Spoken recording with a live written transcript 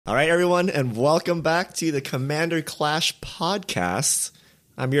All right, everyone, and welcome back to the Commander Clash podcast.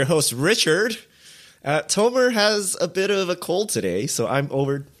 I'm your host, Richard. Tomer has a bit of a cold today, so I'm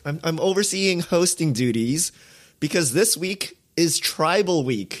overseeing hosting duties because this week is Tribal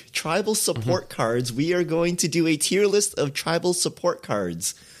Week. Tribal support cards. We are going to do a tier list of tribal support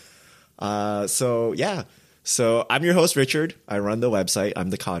cards. So I'm your host, Richard. I run the website.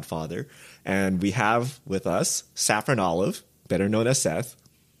 I'm the Codfather. And we have with us Saffron Olive, better known as Seth.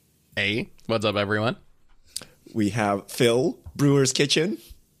 Hey, what's up, everyone? We have Phil, Brewer's Kitchen.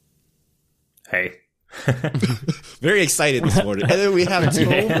 Hey. Very excited this morning. And then we have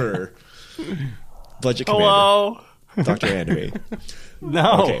Tomer, Budget Commander. Hello. Dr. Anime.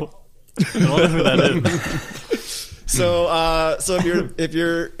 No. Okay. I don't know who that is. So if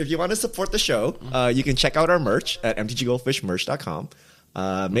you want to support the show, you can check out our merch at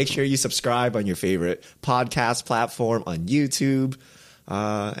mtggoldfishmerch.com. Make sure you subscribe on your favorite podcast platform on YouTube.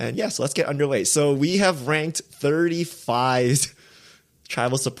 So let's get underway. So we have ranked 35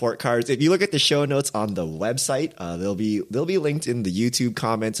 tribal support cards. If you look at the show notes on the website, they'll be linked in the YouTube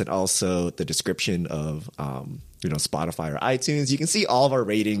comments and also the description of Spotify or iTunes. You can see all of our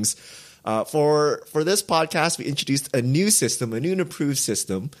ratings. For this podcast, we introduced a new system, a new and improved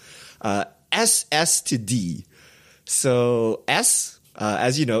system, SS to D. So S,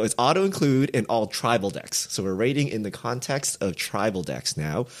 as you know, is auto-include in all tribal decks. So we're rating in the context of tribal decks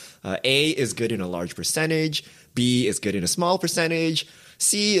now. A is good in a large percentage. B is good in a small percentage.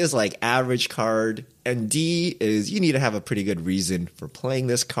 C is like average card. And D is you need to have a pretty good reason for playing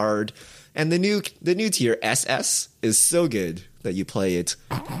this card. And the new tier, SS, is so good that you play it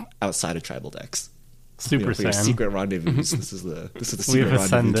outside of tribal decks. Super for your Saiyan. secret rendezvous. This is the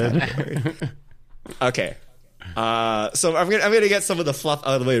secret rendezvous category. Okay. So I'm gonna get some of the fluff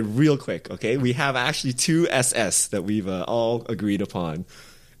out of the way real quick. Okay, we have actually two SS that we've all agreed upon,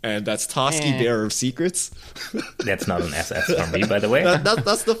 and that's Toski, Bearer of Secrets. That's not an SS for me, by the way.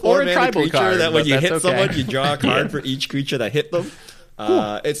 That's the Or a 4-mana tribal creature card, that when but you that's hit okay. someone, you draw a card for each creature that hit them.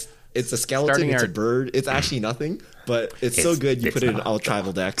 It's a skeleton, Starting it's a our- bird, it's actually nothing, but it's so good you put it in all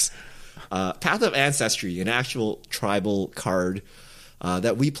tribal decks. Path of Ancestry, an actual tribal card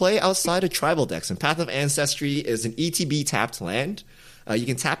that we play outside of tribal decks. And Path of Ancestry is an ETB tapped land. You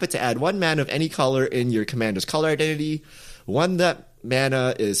can tap it to add 1 mana of any color in your commander's color identity. 1 that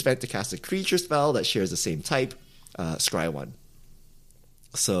mana is spent to cast a creature spell that shares the same type. Scry 1.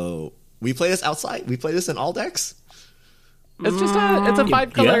 So we play this outside. We play this in all decks. It's just it's a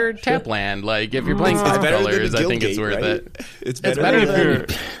 5-color tap sure. land. Like if you're playing It's 5 better than colors, the I think Guildgate, it's worth right? it. It's better better than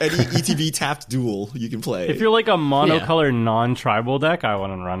than- any ETB tapped duel you can play. If you're like a monocolor non-tribal deck, I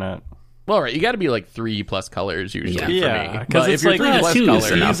wouldn't run it. Well, right, you got to be like 3+ colors usually Yeah, for me. because But it's if you're like 3+ two is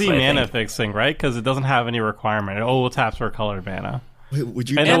colors, enough. easy I mana think. fixing, right? Because it doesn't have any requirement. It all taps for colored mana. Wait,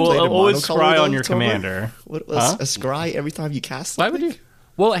 would you And not it play will the always monocolor scry though, on your Tomer? commander. What, Huh? a scry every time you cast why something? would you?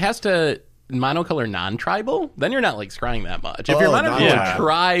 Well, it has to monocolor non-tribal. Then you're not like scrying that much. If Oh, you're monocolor non-tribal.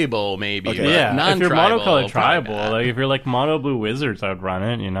 tribal, maybe. Okay. But Yeah, if you're non-tribal, monocolor probably tribal, not. like if you're like mono blue wizards, I would run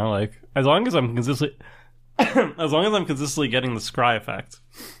it. You know, like as long as I'm consistently, getting the scry effect.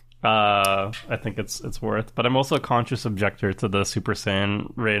 I think it's worth, but I'm also a conscious objector to the Super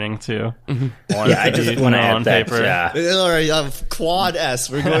Saiyan rating too. I just want to add that. Yeah. All right, quad S.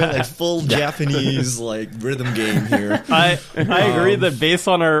 We're going like full Japanese like rhythm game here. I agree that based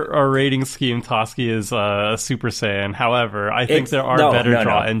on our rating scheme, Toski is Super Saiyan. However, I think It's- there are no, better no,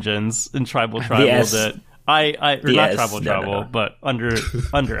 draw no. engines in tribal S- that or the not S- tribal, no, no. but under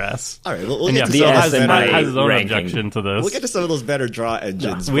S. All right, we'll And get yeah, to The Phil some of S has, those in better, my has his own ranking. objection to this. we'll get to some of those better draw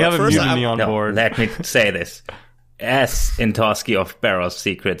engines. We but have a first mutiny on No, board. let me say this. S in Toski of Barrow's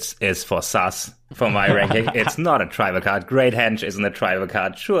Secrets is for sus for my ranking. It's not a tribal card. Great Henge isn't a tribal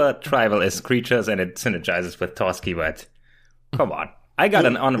card. Sure, tribal is creatures and it synergizes with Toski, but come on. I got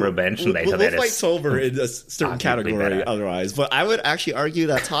an honorable mention later. We'll that fight is Tober in a certain arguably category better. otherwise, but I would actually argue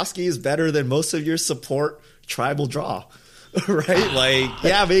that Toski is better than most of your support tribal draw. Right? Like,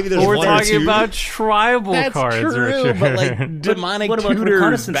 yeah, maybe there's But we're one or talking two. about tribal That's cards, true, Richard. but like demonic what about tutor is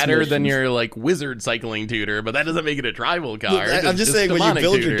reconnaissance better than missions? your like wizard cycling tutor, but that doesn't make it a tribal card. I'm It's just saying, when you demonic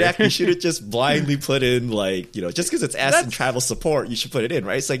build your tutor. deck, you shouldn't just blindly put in, like, just because it's S and tribal support, you should put it in,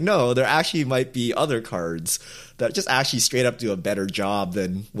 right? It's like, no, there actually might be other cards that just actually straight up do a better job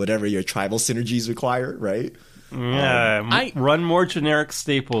than whatever your tribal synergies require, right? Yeah, run more generic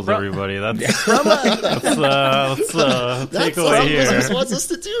staples, everybody. That's takeaway here. That's what Wizards wants us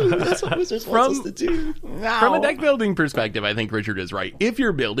to do. That's what Wizards wants us to do. From a deck building perspective, I think Richard is right. If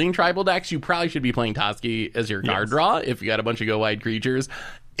you're building tribal decks, you probably should be playing Toski as your card draw. If you got a bunch of go wide creatures,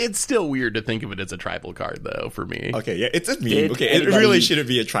 it's still weird to think of it as a tribal card, though. For me, okay, yeah, it's a meme. Okay, it really shouldn't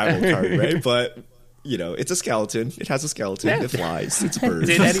be a tribal card, right? But you know, it's a skeleton. It has a skeleton. Yeah. It flies. It's a bird.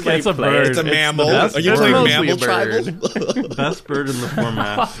 Did anybody It's a play bird. It's a mammal. best Are you bird. playing Mostly mammal a bird. tribal? Best bird in the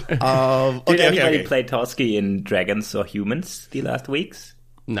format. Did anybody okay. play Toski in Dragons or Humans the last weeks?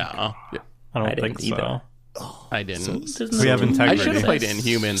 no, I don't I think didn't either. so. I didn't. We have I integrity. should have played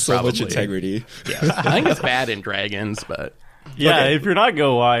Inhumans. So probably. much integrity. I think it's bad in Dragons, but Yeah, Okay. if you're not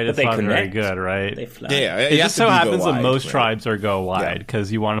go wide, it's they not very connect. good, right? They fly. Yeah, It you have just to so be happens go that most wide, tribes are go Yeah. wide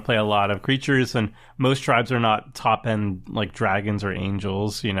because you want to play a lot of creatures, and most tribes are not top end like dragons or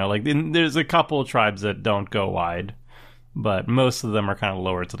angels. You know, like there's a couple of tribes that don't go wide, but most of them are kind of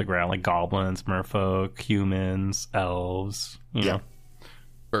lower to the ground, like goblins, merfolk, humans, elves. You know,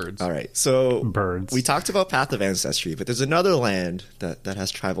 birds. All right, so birds. we talked about Path of Ancestry, but there's another land that has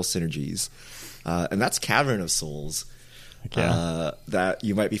tribal synergies, and that's Cavern of Souls. That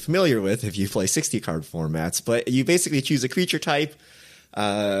you might be familiar with if you play 60-card formats. But you basically choose a creature type.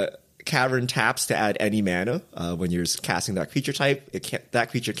 Cavern taps to add any mana when you're casting that creature type. That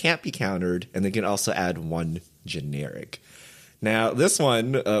creature can't be countered, and they can also add one generic. Now, this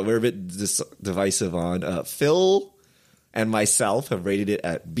one, we're a bit divisive on. Phil and myself have rated it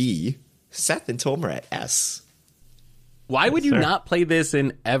at B. Seth and Tomer at S. Why would you sir. not play this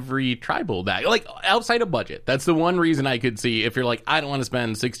in every tribal deck? Like, outside of budget. That's the one reason I could see if you're like, I don't want to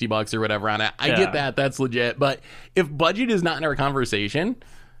spend $60 or whatever on it. I get that. That's legit. But if budget is not in our conversation,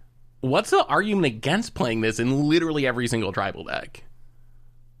 what's the argument against playing this in literally every single tribal deck?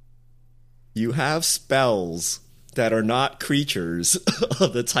 You have spells that are not creatures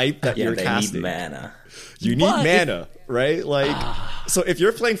of the type that Yeah, you're they casting. need mana. You need But mana, right? Like, so if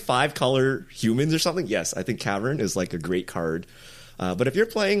you're playing 5-color humans or something, yes, I think Cavern is like a great card. But if you're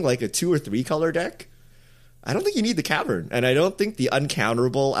playing like a 2 or 3-color deck, I don't think you need the Cavern, and I don't think the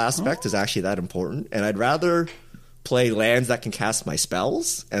uncounterable aspect is actually that important. And I'd rather play lands that can cast my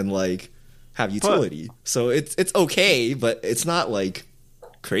spells and like have utility. So it's okay, but it's not like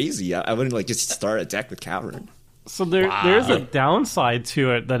crazy. I wouldn't like just start a deck with Cavern. So there's a downside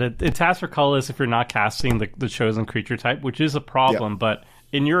to it that it taps for colorless if you're not casting the chosen creature type, which is a problem. Yeah. But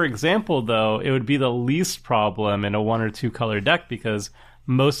in your example, though, it would be the least problem in a 1 or 2 color deck because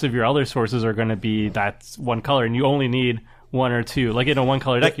most of your other sources are going to be that one color, and you only need 1 or 2. Like in a 1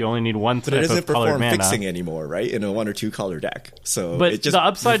 color deck, you only need one But it type doesn't of colored perform mana. fixing anymore, right? In a 1 or 2 color deck. So But it just the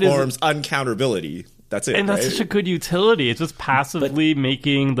upside is- performs uncounterability. That's it. And that's right? such a good utility. It's just passively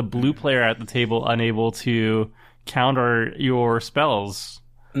making the blue player at the table unable to counter your spells.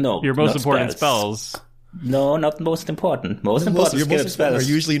 No, Your most not important spells. No, not most important. Most Your important most skill important spells are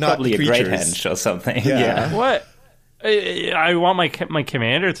usually not probably the a great creatures. hench or something. Yeah. Yeah. What? I want my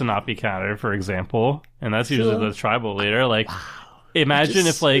commander to not be countered, for example, and that's usually the tribal leader. Like, imagine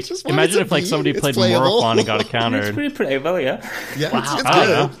It's if just why imagine it's if like a B. somebody It's played playable. Morophon and got it It's countered. pretty playable, yeah. Yeah, it's I don't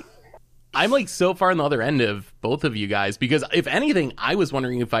good. know. I'm like so far on the other end of both of you guys because if anything, I was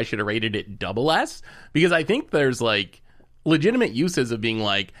wondering if I should have rated it double S because I think there's like legitimate uses of being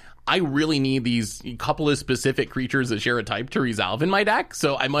like, I really need these couple of specific creatures that share a type to resolve in my deck,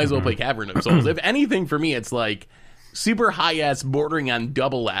 so I might as well play Cavern of Souls. If anything, for me, it's like super high S bordering on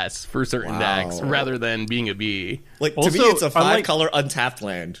double S for certain decks rather than being a B. Like, to Also, me, it's a unlike- 5-color untapped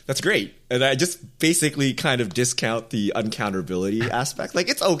land. That's great. And I just basically kind of discount the uncounterability aspect. Like,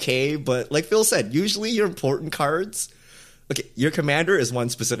 it's okay, but like Phil said, usually your important cards... Okay, your commander is one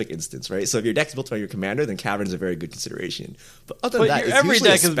specific instance, right? So if your deck's built around your commander, then Cavern is a very good consideration. But other than But that, it's every usually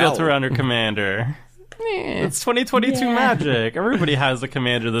a deck is built spell. around your commander. It's 2022 Magic. Everybody has a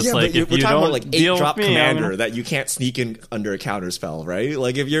commander that's Yeah, like, but if we're you talking don't about like deal 8-drop with me, I'm commander gonna- that you can't sneak in under a counter spell, right?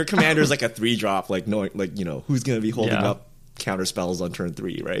 Like if your commander is like a 3-drop, like knowing, like you know who's going to be holding Yeah. up counter spells on turn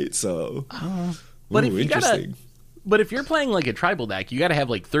 3, right? So, But ooh, if you interesting. But if you're playing like a tribal deck, you got to have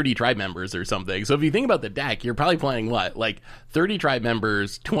like 30 tribe members or something. So if you think about the deck, you're probably playing what? Like 30 tribe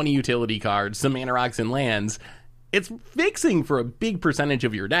members, 20 utility cards, some mana rocks and lands. It's fixing for a big percentage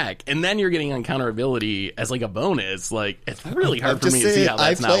of your deck. And then you're getting uncounterability as like a bonus. Like, it's really hard for me to see how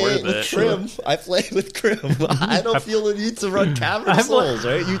that's not worth it. Crim. I play with Crim. I don't feel the need to run Cavern of Souls,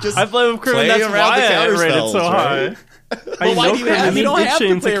 right? You just I play with Crim, and play that's around why the I counter rated spells, so high. right? Well, why do you have? You don't have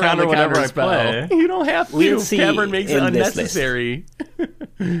to play around the whatever counter I spell. play. You don't have to. We'll see Cavern makes it in this list. unnecessary.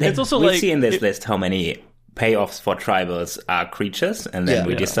 It's also We'll like see in this list how many payoffs for tribals are creatures, and then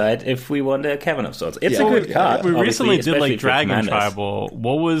we Yeah. decide if we want a Cavern of Swords. It's Yeah. a good card. We obviously, recently did especially like for Dragon commanders. Tribal.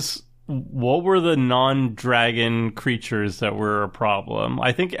 What were the non-dragon creatures that were a problem?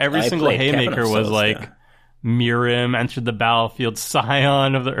 I think every I single played Cavern of Haymaker was Swords, like yeah. Mirim entered the battlefield,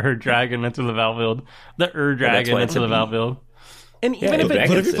 Scion of the Ur Dragon entered the battlefield, the Ur Dragon why entered the it's a battlefield. And even Yeah, if but it,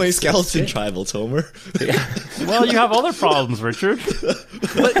 What if you It's- play it's Skeleton sick. Tribal, Tomer? Well, you have other problems, Richard.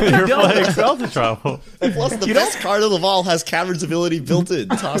 but You're don't- playing Skeleton Tribal. Plus, the best card of them all has Cavern's ability built in,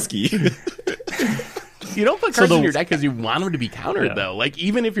 Toski. you don't put cards the- in your deck because you want them to be countered, Yeah. though. Like,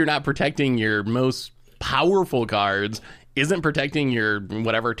 even if you're not protecting your most powerful cards, isn't protecting your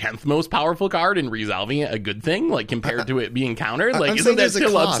whatever 10th most powerful card and resolving it a good thing? Like, compared to it being countered? Like, I'm isn't saying that there's a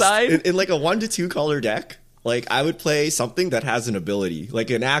still cost. upside? In like a 1 to 2 color deck, like I would play something that has an ability, like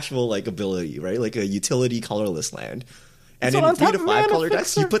an actual like ability, right? Like a utility colorless land. And It's in an 3 to untap 5 mana color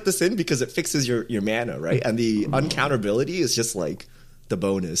decks, you fixer. put this in because it fixes your mana, right? And the uncounterability is just like the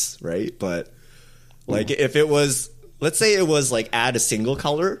bonus, right? But like if it was, let's say it was like add a single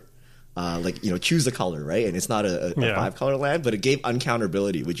color, like choose a color, right? And it's not a Yeah. 5 color land, but it gave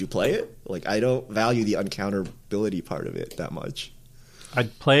uncounterability. Would you play it? Like I don't value the uncounterability part of it that much.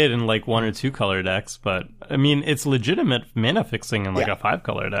 I'd play it in like 1 or 2 color decks, but I mean, it's legitimate mana fixing in like Yeah. a 5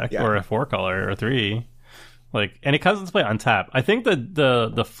 color deck Yeah. or a 4 color or 3. Like, and it comes into play untap. I think that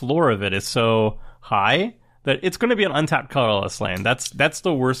the floor of it is so high that it's going to be an untapped colorless land. That's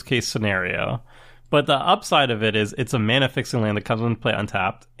the worst case scenario. But the upside of it is it's a mana fixing land that comes into play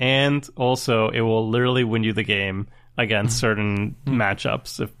untapped, and also it will literally win you the game against certain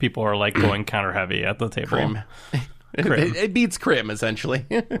matchups if people are like going counter heavy at the table. Crim. It beats Crim, essentially.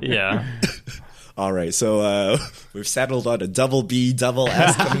 Yeah. All right, so we've settled on a double B, double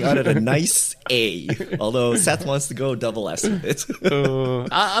S coming out at a nice A. Although Seth wants to go double S with it.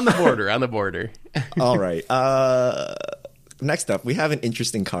 On the border. All right. Next up, we have an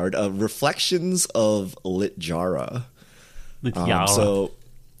interesting card: Reflections of Litjara. Yeah. So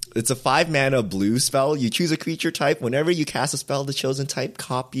it's a 5 mana blue spell. You choose a creature type. Whenever you cast a spell of the chosen type,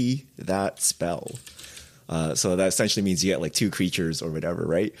 copy that spell. So that essentially means you get like 2 creatures or whatever,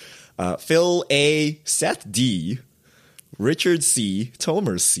 right? Phil A, Seth D, Richard C,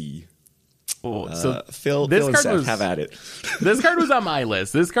 Tomer C. So Phil this and card Seth was- have at it. this card was on my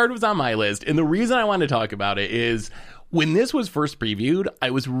list. And the reason I wanted to talk about it is when this was first previewed,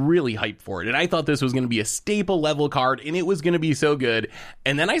 I was really hyped for it. And I thought this was going to be a staple level card and it was going to be so good.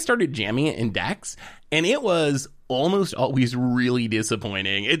 And then I started jamming it in decks and it was almost always really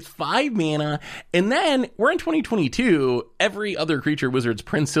disappointing. It's 5 mana, and then we're in 2022. Every other creature wizard's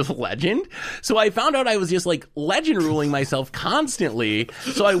Prince of Legend. So I found out I was just like legend ruling myself constantly.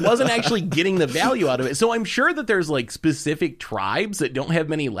 So I wasn't actually getting the value out of it. So I'm sure that there's like specific tribes that don't have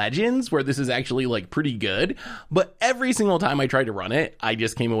many legends where this is actually like pretty good. But every single time I tried to run it, I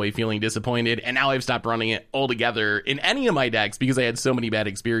just came away feeling disappointed. And now I've stopped running it altogether in any of my decks because I had so many bad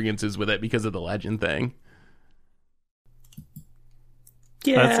experiences with it because of the legend thing.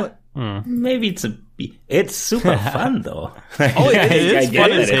 Yeah, maybe it's super fun though. Oh, it It is I get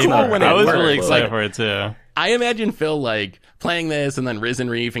fun it. as It's hell. not when I it was works. really excited Like- for it too. I imagine Phil like playing this and then Risen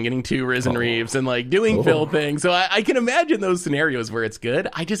Reef and getting 2 Risen Reefs and like doing Phil things. So I can imagine those scenarios where it's good.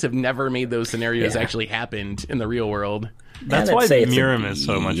 I just have never made those scenarios actually happened in the real world. That's I'd why say it's a Mirim B. is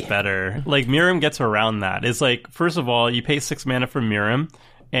so much better. Like, Mirim gets around that. It's like, first of all, you pay 6 mana for Mirim,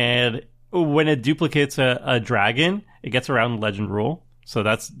 and when it duplicates a dragon, it gets around legend rule. So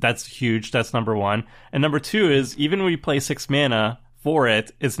that's huge. That's number 1. And number 2 is, even when you play 6 mana for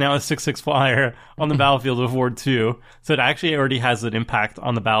it, it's now a 6/6 flyer on the battlefield with Ward 2. So it actually already has an impact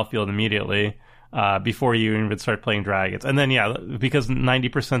on the battlefield immediately. Before you even start playing dragons. And then, yeah, because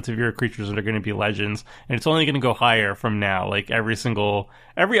 90% of your creatures are going to be legends, and it's only going to go higher from now. Like, every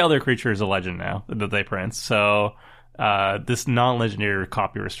other creature is a legend now that they print. So, this non-legendary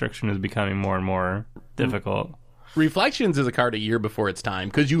copy restriction is becoming more and more difficult. Reflections is a card a year before its time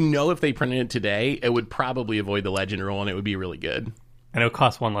because you know if they printed it today, it would probably avoid the legend rule and it would be really good. And it would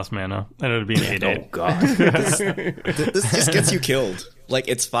cost 1 less mana, and it would be an 8/8. Oh god. This just gets you killed. Like,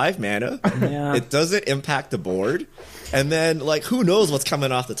 it's 5 mana. Yeah. It doesn't impact the board. And then, like, who knows what's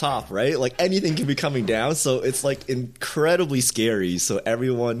coming off the top, right? Like, anything can be coming down. So it's, like, incredibly scary. So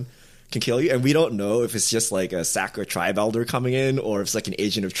everyone can kill you. And we don't know if it's just, like, a Sakura Tribe Elder coming in or if it's, like, an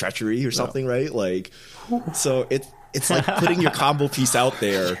Agent of Treachery or something, right? Like, so it's like putting your combo piece out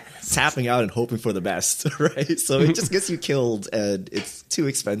there, tapping out and hoping for the best, right? So it just gets you killed and it's too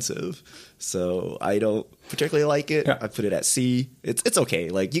expensive. So I don't particularly like it. Yeah. I put it at C. It's okay.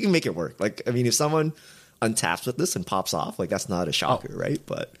 Like, you can make it work. Like, I mean, if someone untaps with this and pops off, like, that's not a shocker, right?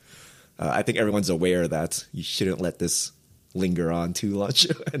 But I think everyone's aware that you shouldn't let this linger on too much,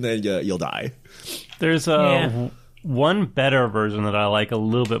 and then you'll die. There's one better version that I like a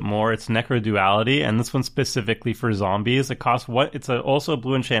little bit more. It's Necroduality, and this one's specifically for zombies. It costs it's also a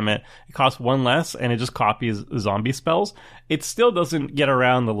blue enchantment. It costs one less, and it just copies zombie spells. It still doesn't get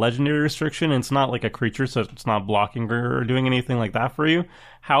around the legendary restriction. It's not like a creature, so it's not blocking or doing anything like that for you.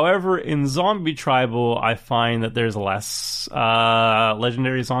 However, in Zombie Tribal, I find that there's less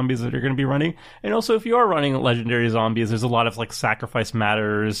legendary zombies that are going to be running. And also, if you are running legendary zombies, there's a lot of like sacrifice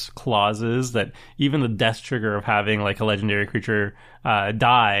matters clauses that even the death trigger of having like a legendary creature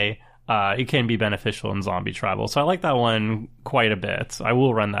die, it can be beneficial in Zombie Tribal. So I like that one quite a bit. I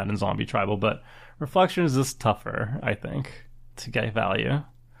will run that in Zombie Tribal, but Reflection is just tougher, I think, to get value.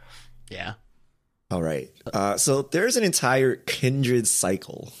 Yeah. All right. So there's an entire Kindred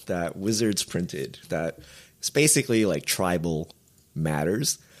cycle that Wizards printed that is basically like tribal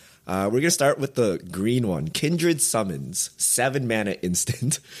matters. We're going to start with the green one. Kindred Summons, 7 mana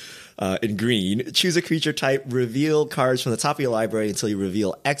instant in green. Choose a creature type, reveal cards from the top of your library until you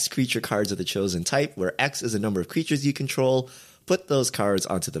reveal X creature cards of the chosen type, where X is the number of creatures you control. Put those cards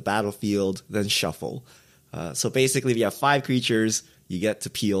onto the battlefield, then shuffle. So basically, if you have 5 creatures, you get to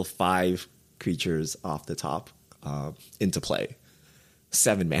peel 5 creatures off the top into play.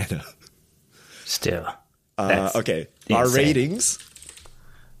 7 mana. Still. Okay. insane. Our ratings.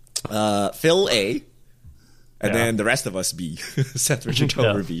 Phil A. And then the rest of us B. Seth, Richard,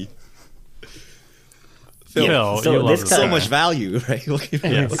 Tomer B. Phil, So you love this this card- so card. much value, right?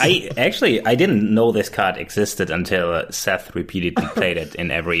 Yes. I didn't know this card existed until Seth repeatedly played it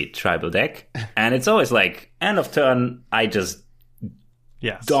in every tribal deck. And it's always like, end of turn, I just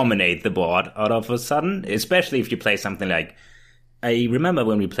Yes. dominate the board out of a sudden, especially if you play something like, I remember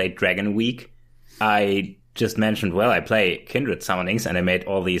when we played Dragon Week, I just mentioned, well, I play Kindred Summonings, and I made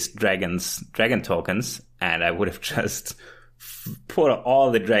all these dragon tokens, and I would have just put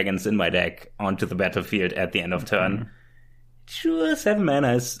all the dragons in my deck onto the battlefield at the end of turn. Sure, 7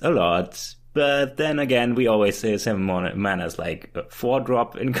 mana is a lot, but then again, we always say 7 mana is like a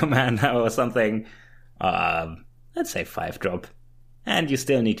 4-drop in Commander or something. Let's say 5-drop. And you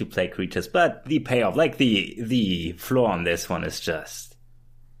still need to play creatures, but the payoff, like the floor on this one is just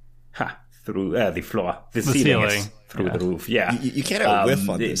through the floor. The ceiling is ceiling. through the roof. Yeah, You can't whiff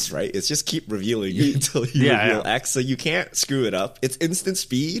on this, right? It's just keep revealing until you Yeah, reveal yeah. X, so you can't screw it up. It's instant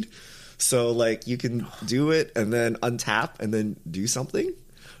speed, so like you can do it and then untap and then do something,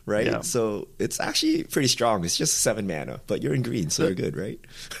 right? Yeah. So it's actually pretty strong. It's just 7 mana, but you're in green, so you're good, right?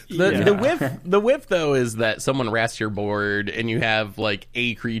 The whiff though is that someone rests your board and you have like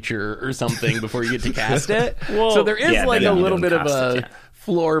a creature or something before you get to cast it. Well, so there is yeah, like then a you little don't bit of cast a it, yeah.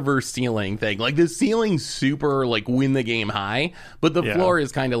 floor versus ceiling thing. Like the ceiling's super like win the game high, but the Yeah. floor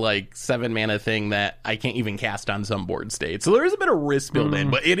is kind of like 7 mana thing that I can't even cast on some board states. So there is a bit of risk built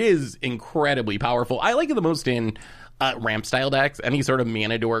in, but it is incredibly powerful. I like it the most in ramp style decks, any sort of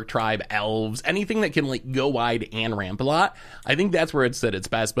mana dork tribe, elves, anything that can like go wide and ramp a lot. I think that's where it's at its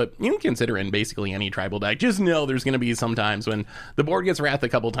best, but you can consider it in basically any tribal deck. Just know there's going to be some times when the board gets wrath a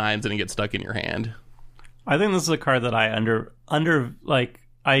couple times and it gets stuck in your hand. I think this is a card that I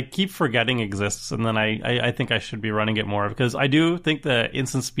I keep forgetting exists, and then I think I should be running it more, because I do think the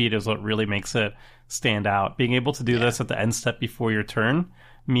instant speed is what really makes it stand out. Being able to do this at the end step before your turn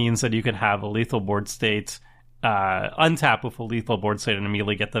means that you could have a lethal board state, untap with a lethal board state and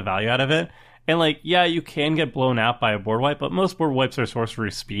immediately get the value out of it. And like, yeah, you can get blown out by a board wipe, but most board wipes are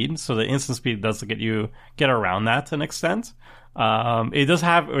sorcery speed, so the instant speed does get around that to an extent. It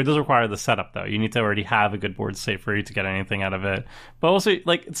does require the setup though. You need to already have a good board state for you to get anything out of it. But also,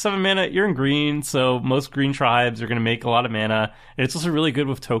 like, it's 7 mana, you're in green, so most green tribes are going to make a lot of mana. And it's also really good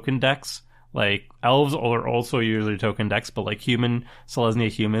with token decks. Like, elves are also usually token decks, but like Selesnya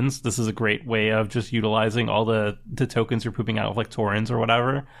humans, this is a great way of just utilizing all the tokens you're pooping out of, like Taurens or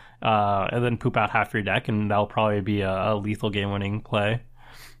whatever, and then poop out half your deck, and that'll probably be a lethal game-winning play.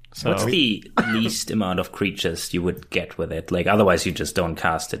 So, What's the least amount of creatures you would get with it? Like, otherwise you just don't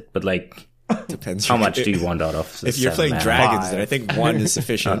cast it. But like, Depends. how much do you want out of? If you're 7 playing mana? dragons, then I think 1 is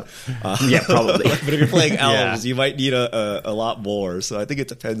sufficient. Yeah, probably. But if you're playing elves, you might need a lot more. So I think it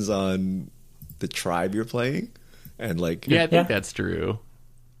depends on the tribe you're playing, and like Yeah, I think that's true.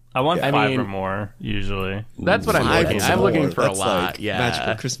 I want I 5 mean- or more, usually. That's what I'm five looking. is I'm looking more. for a That's lot. like Yeah,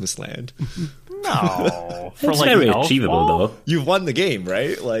 magical Christmas land. No. For It's like very elf achievable ball? though. You've won the game,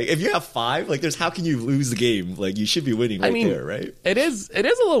 right? Like if you have 5, like there's how can you lose the game? Like you should be winning right I mean, there, right? It is a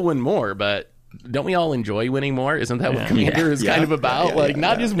little win more, but don't we all enjoy winning more? Isn't that what Commander is Yeah. kind of about? Yeah, like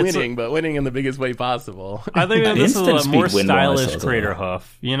not yeah. just winning, but winning in the biggest way possible. I think that this is Instant a more speed win-wise stylish also. Crater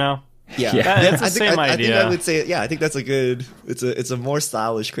Hoof, you know? Yeah, That's the I think, same I think idea. I would say, yeah, I think that's a good. It's a more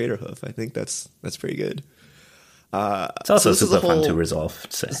stylish Craterhoof. I think that's pretty good. It's also this is a super fun whole- to resolve.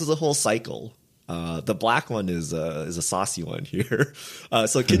 So. This is a whole cycle. The black one is a saucy one here.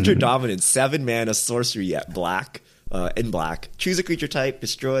 So Kindred Dominance, 7 mana sorcery at black. In black, choose a creature type,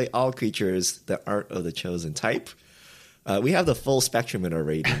 destroy all creatures that aren't of the chosen type. We have the full spectrum in our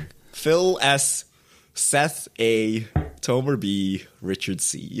rating. Phil S, Seth A, Tomer B, Richard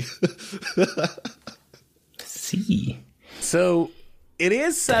C. See. So it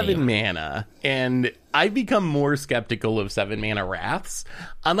is 7 mana, and I've become more skeptical of 7 mana Wraths.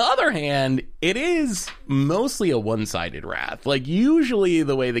 On the other hand, it is mostly a one-sided Wrath. Like, usually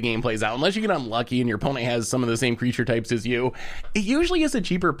the way the game plays out, unless you get unlucky and your opponent has some of the same creature types as you, it usually is a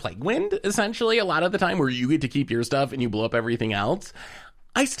cheaper Plague Wind, essentially, a lot of the time, where you get to keep your stuff and you blow up everything else.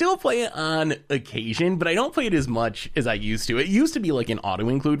 I still play it on occasion, but I don't play it as much as I used to. It used to be like an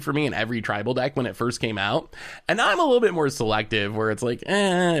auto-include for me in every tribal deck when it first came out. And now I'm a little bit more selective, where it's like,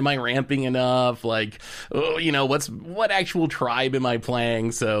 am I ramping enough? Like, oh, you know, what actual tribe am I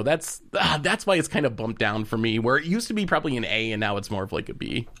playing? So that's why it's kind of bumped down for me, where it used to be probably an A, and now it's more of like a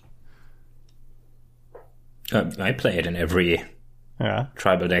B. I play it in every Yeah.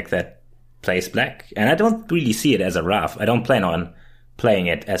 tribal deck that plays black. And I don't really see it as a Wrath. I don't plan on playing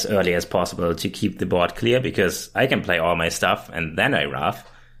it as early as possible to keep the board clear, because I can play all my stuff and then I Wrath.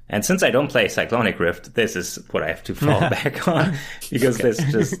 And since I don't play Cyclonic Rift, this is what I have to fall back on, because this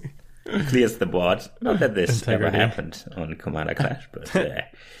just clears the board. Not that this ever Integrity. happened on Commander Clash, but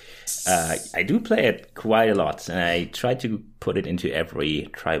I do play it quite a lot, and I try to put it into every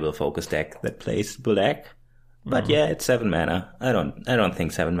tribal focus deck that plays black. But yeah, it's 7 mana. I don't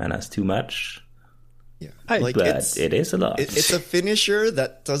think 7 mana is too much. Yeah, But it is a lot. It's a finisher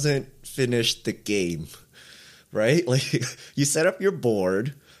that doesn't finish the game, right? Like, you set up your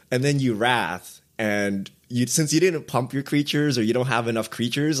board and then you Wrath, and since you didn't pump your creatures or you don't have enough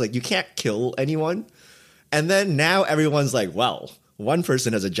creatures, like, you can't kill anyone. And then now everyone's like, well, one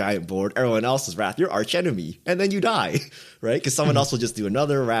person has a giant board, everyone else is Wrath, your arch enemy, and then you die, right? Because someone else will just do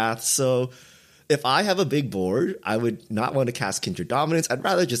another Wrath. So if I have a big board, I would not want to cast Kindred Dominance. I'd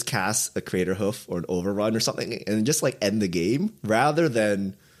rather just cast a Craterhoof or an Overrun or something and just like end the game, rather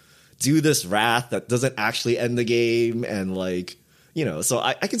than do this Wrath that doesn't actually end the game. And like, you know, so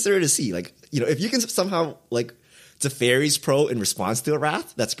I consider it a C. Like, you know, if you can somehow like Teferi's Pro in response to a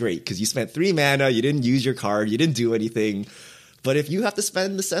Wrath, that's great, because you spent 3 mana, you didn't use your card, you didn't do anything. But if you have to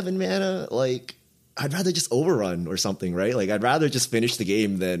spend the 7 mana, like, I'd rather just Overrun or something, right? Like, I'd rather just finish the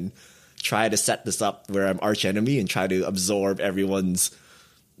game than try to set this up where I'm arch enemy and try to absorb everyone's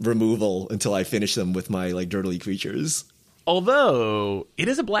removal until I finish them with my like dirtly creatures. Although it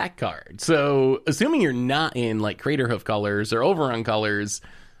is a black card, so assuming you're not in like Craterhoof colors or Overrun colors,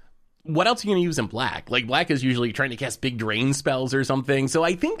 what else are you going to use in black? Like, black is usually trying to cast big drain spells or something. So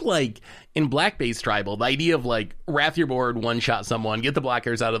I think, like, in black-based tribal, the idea of, like, Wrath your board, one-shot someone, get the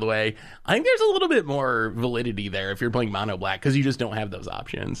blockers out of the way, I think there's a little bit more validity there if you're playing mono black, because you just don't have those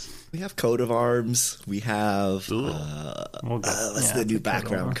options. We have Coat of Arms. We have what's the new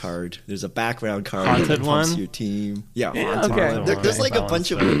background card? There's a background card Haunted that pumps one? your team. Yeah, Yeah, Haunted okay. one. There's like a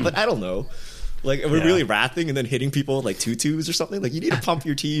bunch of them, but I don't know. Like, we're Yeah. really wrathing and then hitting people with like 2/2s or something. Like, you need to pump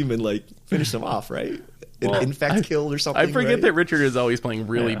your team and like finish them off, right? Infect kill or something. I forget right? that Richard is always playing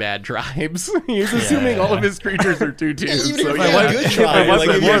really bad tribes. He's assuming all of his creatures are 2/2s. Yeah, even so if yeah. I have a good tribe, wipe like,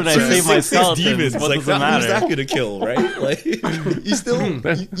 my if you board have and I two save my 6/6 skeletons, demons, what like, does it who's matter? that gonna kill, right? Like, you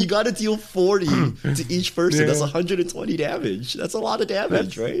still you got to deal 40 to each person. That's 120 damage. That's a lot of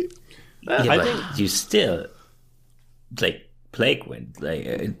damage, right? Yeah, I but think- you still like Plague Wind.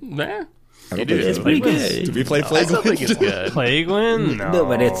 Like Nah. it's pretty good. Do we play I Plague still think Wind? it's good. Plague Wind? No. No,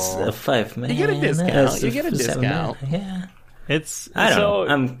 but it's a 5 mana. You get a discount. It's You get a 7 discount. mana. Yeah. It's I don't so, know.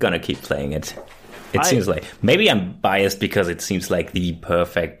 I'm gonna keep playing it. It I- seems like maybe I'm biased because it seems like the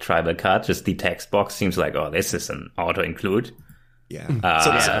perfect tribal card. Just the text box seems like, oh, this is an auto include. Yeah.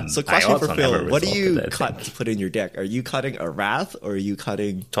 I So question for also Phil: never what do you resolved it, I cut think. to put in your deck? Are you cutting a Wrath or are you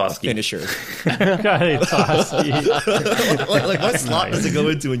cutting a Toski. finisher? Okay, Toski. like what slot does it go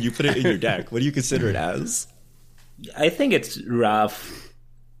into when you put it in your deck? What do you consider it as? I think it's Wrath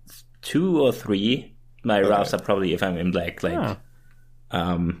 2 or 3. My Wraths are probably, if I'm in black, like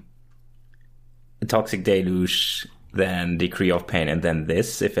Toxic Deluge, then Decree of Pain, and then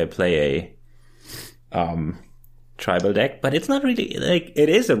this if I play a tribal deck. But it's not really like it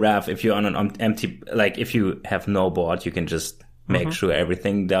is a Wrath if you're on an empty, like if you have no board, you can just make sure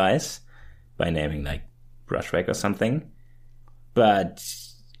everything dies by naming like Brushwhack or something. But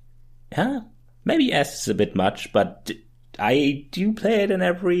yeah, maybe S is a bit much, but I do play it in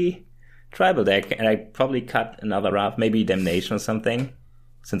every tribal deck, and I'd probably cut another Wrath, maybe Damnation or something.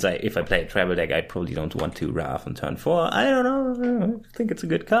 Since if I play a tribal deck, I probably don't want to Wrath on turn 4. I don't know. I think it's a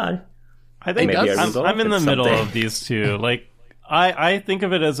good card. I think Maybe I'm in the middle someday. of these two. Like, I think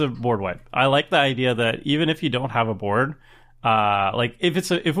of it as a board wipe. I like the idea that even if you don't have a board, like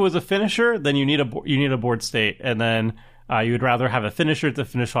if it was a finisher, then you need a board state, and then you would rather have a finisher to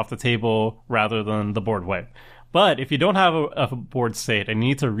finish off the table rather than the board wipe. But if you don't have a board state and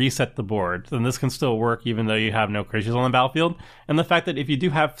you need to reset the board, then this can still work even though you have no creatures on the battlefield. And the fact that if you do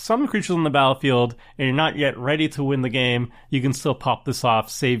have some creatures on the battlefield and you're not yet ready to win the game, you can still pop this off,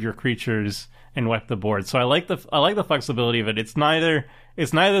 save your creatures, and wipe the board. So I like the flexibility of it. It's neither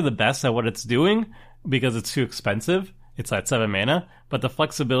the best at what it's doing because it's too expensive. It's at 7 mana, but the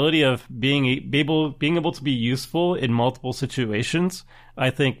flexibility of being able to be useful in multiple situations, I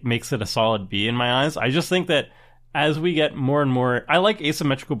think makes it a solid B in my eyes. I just think that as we get more and more, I like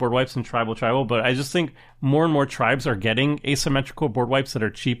asymmetrical board wipes in tribal, but I just think more and more tribes are getting asymmetrical board wipes that are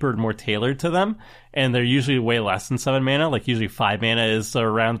cheaper and more tailored to them, and they're usually way less than 7 mana. Like usually 5 mana is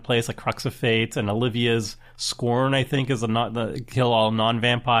around place, like Crux of Fate and Olivia's Scorn, I think, is the kill all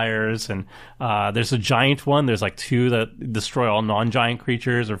non-vampires, and there's a giant one. There's like 2 that destroy all non-giant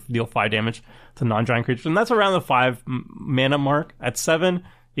creatures or deal 5 damage to non-giant creatures, and that's around the 5 mana mark. At 7,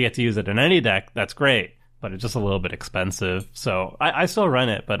 you get to use it in any deck. That's great, but it's just a little bit expensive. So I still run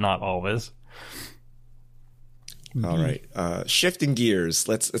it, but not always. All right. Shifting gears.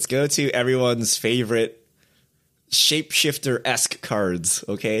 Let's go to everyone's favorite shapeshifter-esque cards,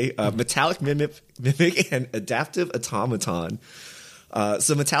 okay? Metallic Mimic and Adaptive Automaton.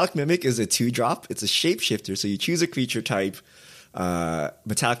 So Metallic Mimic is a 2-drop. It's a shapeshifter, so you choose a creature type.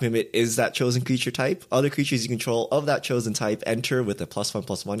 Metallic Mimic is that chosen creature type. Other creatures you control of that chosen type enter with a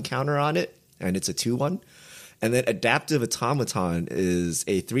 +1/+1 counter on it, and it's a 2/1. And then Adaptive Automaton is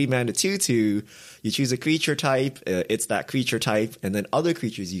a 3-mana 2/2. You choose a creature type, it's that creature type, and then other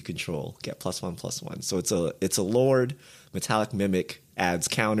creatures you control get +1/+1. So it's a Lord. Metallic Mimic adds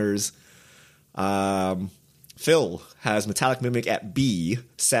counters. Phil has Metallic Mimic at B,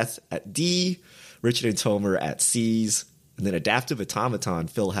 Seth at D, Richard and Tomer at C's, and then Adaptive Automaton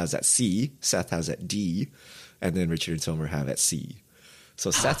Phil has at C, Seth has at D, and then Richard and Tomer have at C. So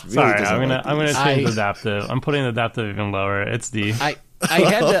Seth really Sorry, doesn't I'm gonna change adaptive. I'm putting adaptive even lower. It's D. I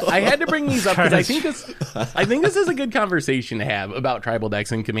had to bring these up because I think this is a good conversation to have about tribal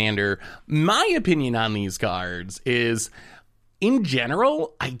decks and Commander. My opinion on these cards is, in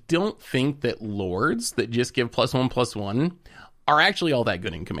general, I don't think that Lords that just give +1/+1 are actually all that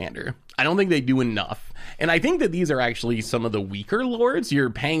good in Commander. I don't think they do enough. And I think that these are actually some of the weaker Lords. You're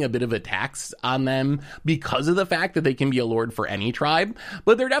paying a bit of a tax on them because of the fact that they can be a Lord for any tribe,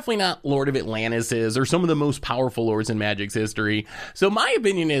 but they're definitely not Lord of Atlantis or some of the most powerful Lords in Magic's history. So my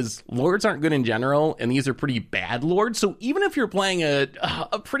opinion is Lords aren't good in general, and these are pretty bad Lords. So even if you're playing a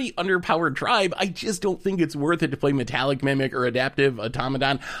pretty underpowered tribe, I just don't think it's worth it to play Metallic Mimic or Adaptive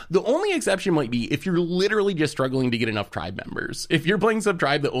Automaton. The only exception might be if you're literally just struggling to get enough tribe members. If you're playing some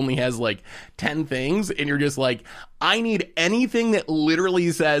tribe that only has like 10 things, and you're just like, I need anything that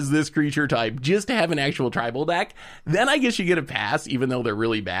literally says this creature type just to have an actual tribal deck, then I guess you get a pass, even though they're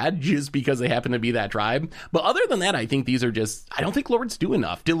really bad, just because they happen to be that tribe. But other than that, I think these are just, I don't think Lords do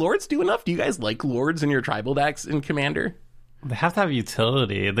enough. Do Lords do enough? Do you guys like Lords in your tribal decks in Commander? They have to have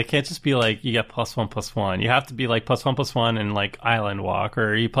utility. They can't just be like, you get +1/+1. You have to be like +1/+1 and like Island Walk,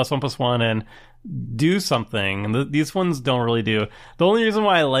 or you +1/+1 and do something. These ones don't really do. The only reason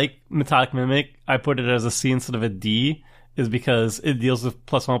why I like Metallic Mimic, I put it as a C instead of a D, is because it deals with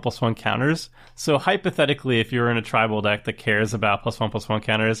 +1/+1 counters. So hypothetically, if you're in a tribal deck that cares about +1/+1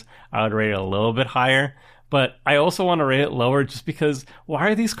 counters, I would rate it a little bit higher. But I also want to rate it lower just because why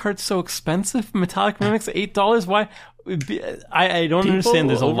are these cards so expensive? Metallic Mimic's $8. Why? I don't understand.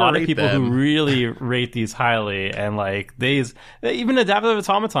 There's a lot of people who really rate these highly, and like these, even Adaptive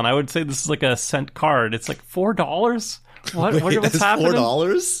Automaton, I would say this is like a cent card. It's like $4. What's happening?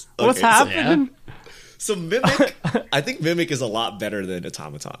 $4? What's happening? So Mimic, I think Mimic is a lot better than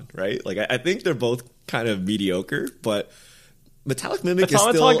Automaton, right? Like I think they're both kind of mediocre, but Metallic Mimic is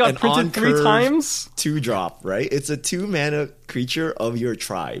still got an printed 3 times 2-drop, right? It's a 2-mana creature of your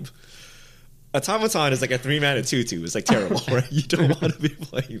tribe. Automaton is like a 3-mana 2/2. It's like terrible, right? You don't want to be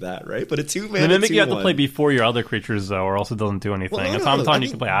playing that, right? But a 2-mana The Mimic 2/1, you have to play before your other creatures, though, or else it doesn't do anything. Well, no, Automaton I you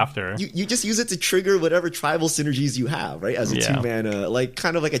can play after. You just use it to trigger whatever tribal synergies you have, right? As a 2-mana, like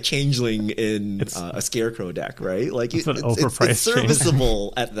kind of like a changeling in a Scarecrow deck, right? Like it's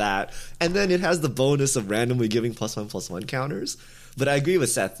serviceable at that. And then it has the bonus of randomly giving +1/+1 counters. But I agree with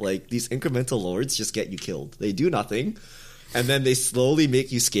Seth, like these incremental Lords just get you killed. They do nothing, and then they slowly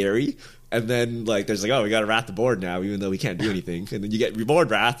make you scary. And then like there's like, oh, we got to wrath the board now, even though we can't do anything. And then you get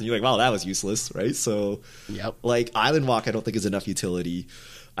reward wrath, and you're like, wow, that was useless, right? So like Island Walk, I don't think is enough utility.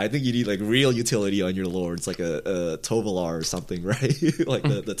 I think you need like real utility on your lords, like a Tovolar or something, right? Like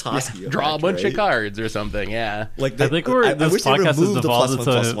the Toski. Draw a bunch of cards or something. Yeah. Like I think this podcast has evolved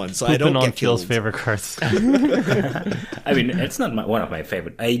into so I don't on get Phil's killed. favorite cards. I mean, it's not one of my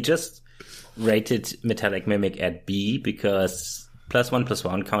favorite. I just rated Metallic Mimic at B because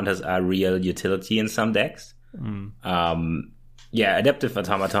 +1/+1 counters are real utility in some decks. Adaptive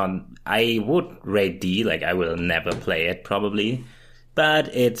Automaton, I would rate D. Like, I will never play it probably.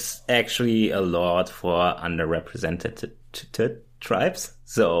 But it's actually a lot for underrepresented tribes.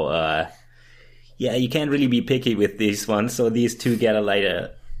 So, you can't really be picky with these ones. So these two get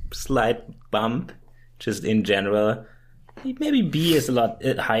a slight bump, just in general. Maybe B is a lot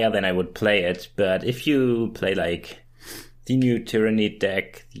higher than I would play it. But if you play like the new Tyranny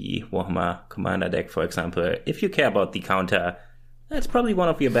deck, the Warhammer Commander deck, for example, if you care about the counter, that's probably one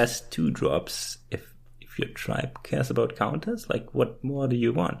of your best 2-drops. If your tribe cares about counters, like what more do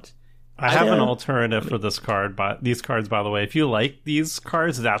you want? I have an alternative for this card, but these cards, by the way, if you like these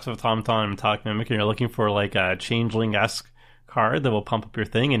cards, Adaptive Automaton and Metallic Mimic, and you're looking for like a Changeling-esque card that will pump up your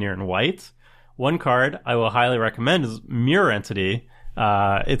thing, and you're in white, one card I will highly recommend is Mirror Entity.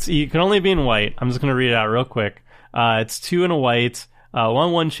 You can only be in white. I'm just going to read it out real quick. It's 2 and a white.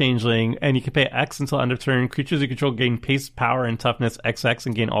 1/1 Changeling, and you can pay X until end of turn. Creatures you control gain pace, power, and toughness XX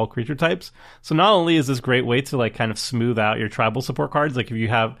and gain all creature types. So not only is this a great way to like kind of smooth out your tribal support cards, like if you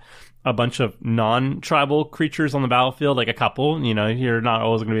have a bunch of non-tribal creatures on the battlefield, like a couple, you're not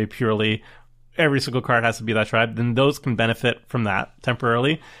always going to be purely every single card has to be that tribe, then those can benefit from that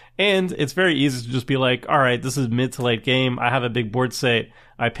temporarily. And it's very easy to just be like, all right, this is mid to late game. I have a big board state.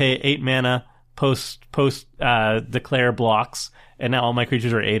 I pay 8 mana, post declare blocks, and now all my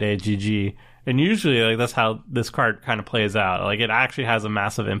creatures are 8/8 GG. And usually, like, that's how this card kind of plays out. Like, it actually has a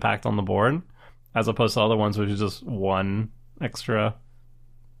massive impact on the board, as opposed to other ones, which is just one extra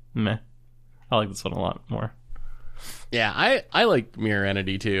meh. I like this one a lot more. Yeah, I like Mirror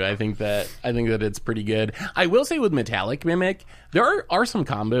Entity too. I think that it's pretty good. I will say with Metallic Mimic, there are some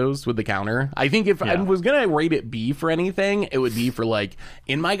combos with the counter. I think if I was gonna rate it B for anything, it would be for like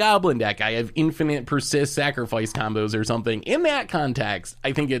in my Goblin deck, I have infinite persist sacrifice combos or something. In that context,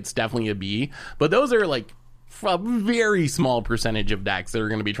 I think it's definitely a B. But those are like a very small percentage of decks that are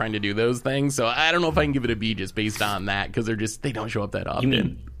going to be trying to do those things. So I don't know if I can give it a B just based on that because they don't show up that often. You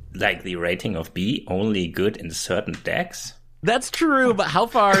mean like the rating of B only good in certain decks? That's true, but how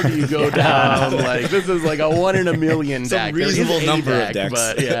far do you go down? Like, this is like a 1 in a million deck. Some reasonable number of decks.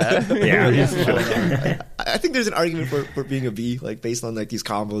 But yeah. I think there's an argument for being a B, like based on like these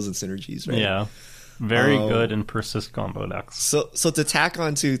combos and synergies, right? Yeah, very good in persist combo decks. So to tack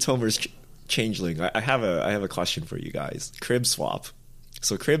on to Tomer's Changeling, I have a question for you guys. Crib Swap.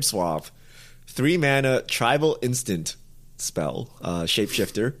 So Crib Swap, 3 mana tribal instant spell,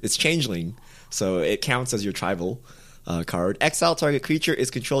 Shapeshifter. It's Changeling, so it counts as your tribal card. Exile target creature.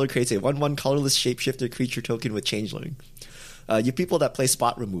 Its controller creates a 1/1 colorless Shapeshifter creature token with Changeling. You people that play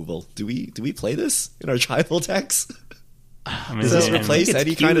spot removal, do we play this in our tribal decks? Does this replace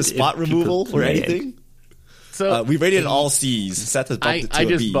any kind of spot removal or anything? So we rated it all C's. Seth has bumped it to I a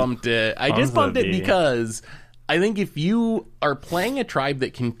just B. bumped it. I just bumped it because I think if you are playing a tribe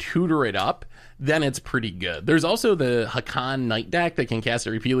that can tutor it up, then it's pretty good. There's also the Hakan Knight deck that can cast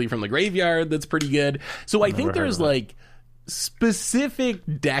it repeatedly from the graveyard that's pretty good. So I think there's like specific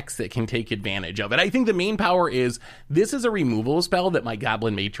decks that can take advantage of it. I think the main power is this is a removal spell that my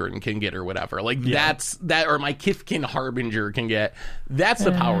Goblin Matron can get or whatever. Like that's or my Kifkin Harbinger can get. That's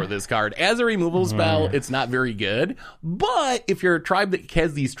the power of this card. As a removal spell, it's not very good. But if you're a tribe that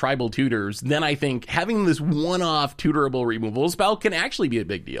has these tribal tutors, then I think having this one-off tutorable removal spell can actually be a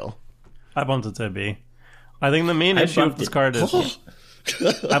big deal. I bumped it to a B. I think the main issue of this card is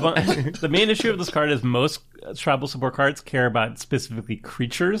the main issue of this card is most tribal support cards care about specifically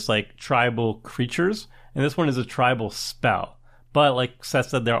creatures, like tribal creatures, and this one is a tribal spell. But like Seth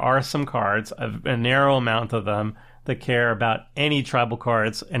said, there are some cards, a narrow amount of them, that care about any tribal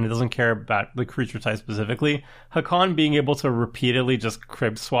cards, and it doesn't care about the creature type specifically. Hakan being able to repeatedly just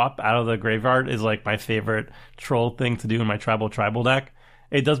crib swap out of the graveyard is like my favorite troll thing to do in my tribal deck.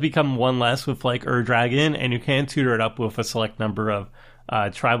 It does become one less with like Ur-Dragon, and you can tutor it up with a select number of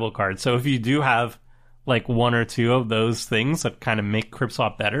tribal cards. So if you do have like 1 or 2 of those things that kind of make crib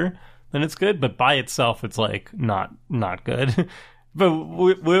swap better, then it's good. But by itself, it's like not good. But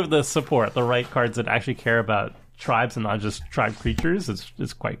with the support, the right cards that actually care about tribes and not just tribe creatures,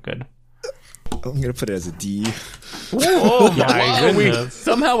 it's quite good. I'm gonna put it as a D. Oh my Wow, goodness.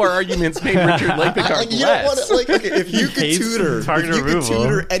 somehow our arguments made Richard like the card You don't want less. to, like, okay, if you could hates tutor, target if you could removal.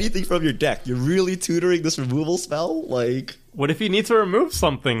 tutor anything from your deck, you're really tutoring this removal spell. Like, What if you need to remove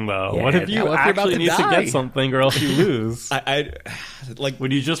something though? Yeah, what if you what if you're about actually to need to die? get something or else you lose? I like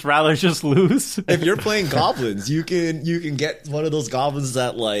Would you just rather just lose? if you're playing goblins, you can get one of those goblins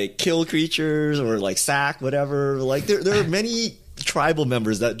that like kill creatures or like sack whatever. Like there are many tribal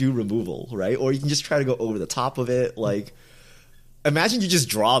members that do removal, right? Or you can just try to go over the top of it. Like, imagine you just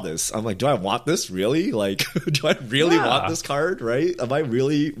draw this. I'm like, do I want this really? Like, do I really Yeah. want this card? Right? Am I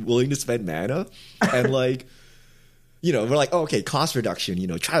really willing to spend mana? And like, you know, we're like, oh, okay, cost reduction. You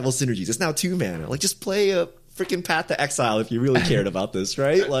know, tribal synergies. It's now 2 mana. Like, just play a freaking Path to Exile if you really cared about this,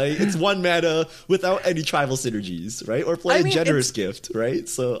 right? Like, it's 1 mana without any tribal synergies, right? Or play I mean, a generous gift, right?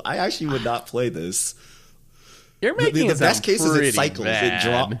 So I actually would not play this. You're The, making the it best sound case is pretty it cycles. bad. It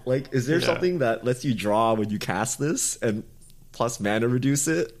draw. Like, is there Yeah. something that lets you draw when you cast this and plus mana reduce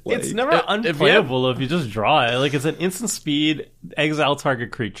it? Like, It's never if you have- unplayable if you just draw it. Like, it's an instant speed exile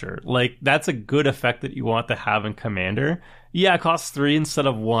target creature. Like, that's a good effect that you want to have in Commander. Yeah, it costs 3 instead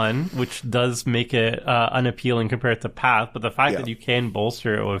of 1, which does make it unappealing compared to Path. But the fact Yeah. that you can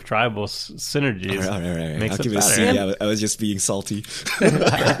bolster it with tribal synergies all right. makes I'll it give it a C. better. I was just being salty.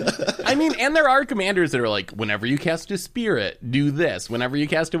 I mean, and there are commanders that are like, whenever you cast a spirit, do this. Whenever you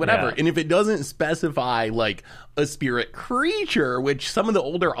cast a whatever. Yeah. And if it doesn't specify like a spirit creature, which a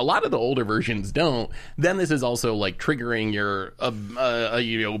lot of the older versions don't, then this is also like triggering your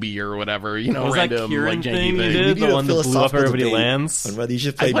Yobi or whatever, you know, Was that random Kieran like janky thing you thing. did? We The need a one that blew up philosophical everybody debate lands? on whether you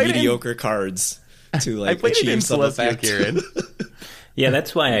should play played it in- mediocre cards to I like played it in achieve some Celestial effect. Kieran. Yeah,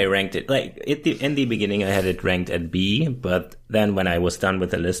 that's why I ranked it. Like in the beginning, I had it ranked at B, but then when I was done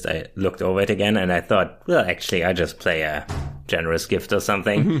with the list, I looked over it again and I thought, well, actually, I just play a generous gift or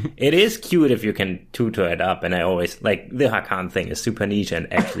something. It is cute if you can tutor it up, and I always like the Hakan thing is super niche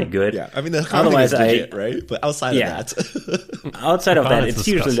and actually good. Yeah, I mean the Otherwise, otherwise is legit, right? But outside Yeah. of that, Outside of that, It's it's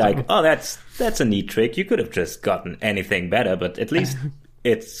usually disgusting. like, oh, that's a neat trick. You could have just gotten anything better, but at least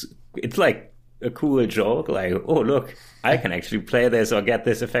it's like a cool joke. Like, oh, look, I can actually play this or get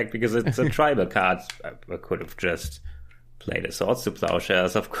this effect because it's a tribal card. I could have just played a Swords to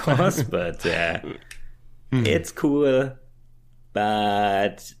Plowshares, of course, but it's cool.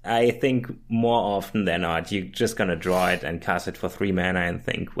 But I think more often than not, you're just gonna draw it and cast it for 3 mana and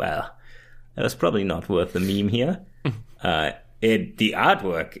think, well, it was probably not worth the meme here. The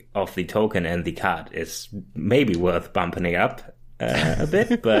artwork of the token and the card is maybe worth bumping up a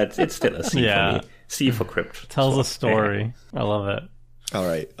bit, but it's still a C Yeah. for me. C for Crypt. Tells a story. I love it. all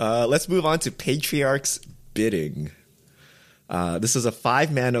right. Let's move on to Patriarch's Bidding. This is a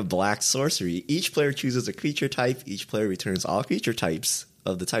 5 mana black sorcery. Each player chooses a creature type. Each player returns all creature types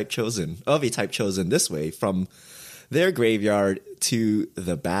of a type chosen this way from their graveyard to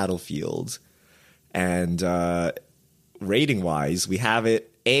the battlefield. And rating wise, we have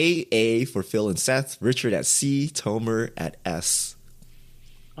it A for Phil and Seth, Richard at C, Tomer at S.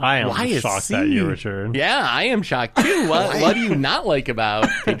 I am Why is shocked C? at you, Richard. Yeah, I am shocked too. What do you not like about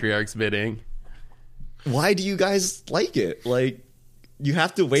Patriarch's Bidding? Why do you guys like it? Like, you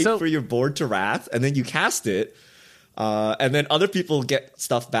have to wait So- for your board to wrath, and then you cast it, and then other people get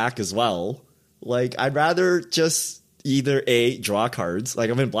stuff back as well. Like, I'd rather just either A, draw cards. Like,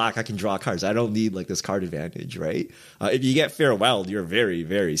 I'm in black, I can draw cards. I don't need, like, this card advantage, right? If you get Farewell, you're very,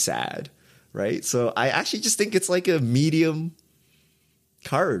 very sad, right? So I actually just think it's like a medium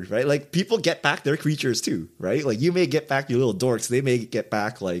card, right? Like, people get back their creatures too, right? Like, you may get back your little dorks, they may get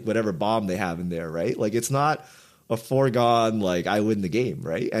back like whatever bomb they have in there, right? Like, it's not a foregone like I win the game,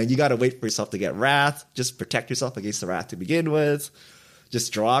 right? And you got to wait for yourself to get wrath. Just protect yourself against the wrath to begin with.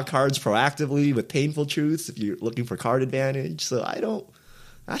 Just draw cards proactively with painful truths if you're looking for card advantage. So I don't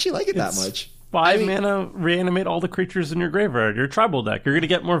actually like it that much. 5 mana, reanimate all the creatures in your graveyard. Your tribal deck. You're going to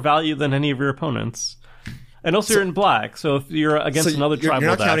get more value than any of your opponents. And also, you're in black, so if you're against another you're tribal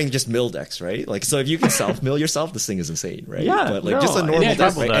not deck, counting just mill decks, right? Like, so if you can self-mill yourself, this thing is insane, right? Yeah, but like no, just a normal any deck,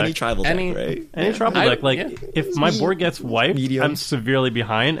 tribal right? deck. Any tribal Any- deck, right? any tribal I- deck, like yeah. if my board gets wiped, Medium. I'm severely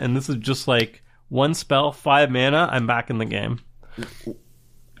behind, and this is just like 1 spell, 5 mana, I'm back in the game.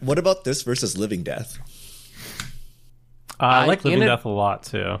 What about this versus Living Death? I like in Living a- Death a lot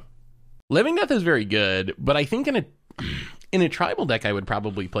too. Living Death is very good, but I think in a tribal deck, I would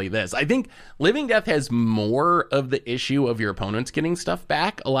probably play this. I think Living Death has more of the issue of your opponents getting stuff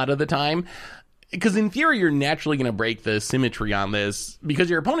back a lot of the time. Because in theory, you're naturally going to break the symmetry on this because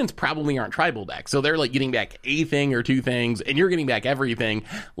your opponents probably aren't tribal decks. So they're like getting back a thing or 2 things, and you're getting back everything.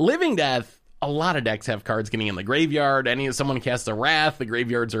 Living Death, a lot of decks have cards getting in the graveyard. Someone casts a Wrath, the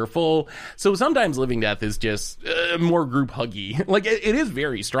graveyards are full. So sometimes Living Death is just more group huggy. Like, it is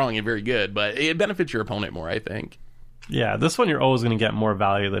very strong and very good, but it benefits your opponent more, I think. Yeah, this one you're always going to get more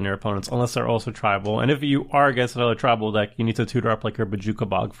value than your opponents, unless they're also tribal. And if you are against another tribal deck, you need to tutor up like your Bojuka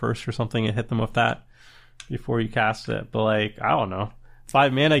Bog first or something and hit them with that before you cast it. But like, I don't know.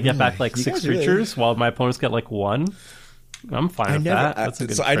 5 mana, get back like 6 creatures while my opponents get like 1. I'm fine with that. That's a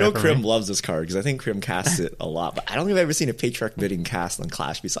good I know trade for Krim me. loves this card because I think Krim casts it a lot, but I don't think I've ever seen a Patriarch Bidding cast on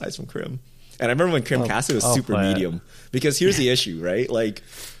Clash besides from Krim. And I remember when Krim cast it was super play it. medium. Because here's the issue, right? Like,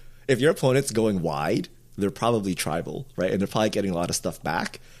 if your opponent's going wide, they're probably tribal, right? And they're probably getting a lot of stuff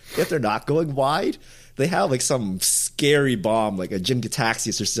back. If they're not going wide, they have like some scary bomb, like a Jin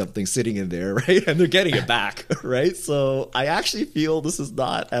Gitaxias or something sitting in there, right? And they're getting it back, right? So I actually feel this is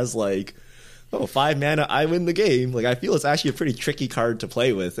not as like, oh, 5 mana, I win the game. Like, I feel it's actually a pretty tricky card to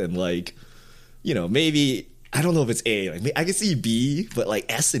play with. And, like, you know, maybe, I don't know if it's A. Like, I can see B, but, like,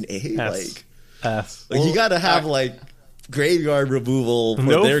 S and A, S. like you got to have, like, graveyard removal for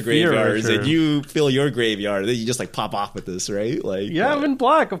No their fear, graveyards, Archer. and you fill your graveyard, then you just, like, pop off with this, right? Like, Yeah, I'm in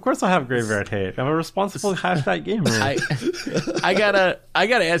black. Of course I have graveyard hate. I'm a responsible hashtag gamer. I gotta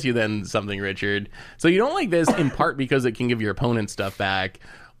ask you then something, Richard. So you don't like this in part because it can give your opponent stuff back.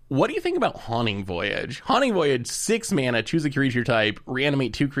 What do you think about Haunting Voyage? Haunting Voyage, 6 mana, choose a creature type,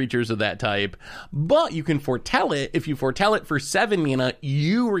 reanimate 2 creatures of that type, but you can foretell it. If you foretell it for 7 mana,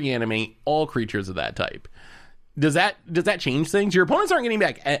 you reanimate all creatures of that type. Does that change things? Your opponents aren't getting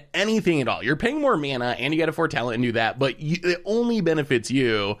back anything at all. You're paying more mana, and you got to foretell it and do that, but it only benefits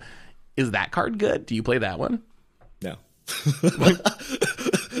you. Is that card good? Do you play that one? No.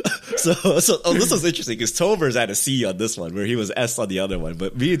 So this is interesting because Tomer's at a C on this one, where he was S on the other one.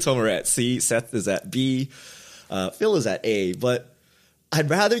 But me and Tomer are at C. Seth is at B. Phil is at A. But I'd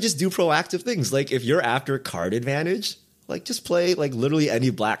rather just do proactive things. Like, if you're after card advantage, like, just play, like, literally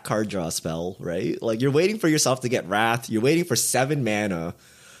any black card draw spell, right? Like, you're waiting for yourself to get Wrath. You're waiting for 7 mana.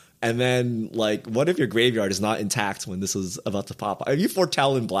 And then, like, what if your graveyard is not intact when this is about to pop? If you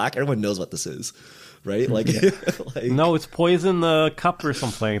foretell in black, everyone knows what this is, right? Like, like No, it's Poison the Cup or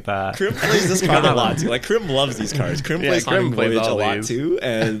something like that. Krim plays this card a lot too. Like, Krim loves these cards. Krim plays Krim Haunting plays Voyage a all lot these. too,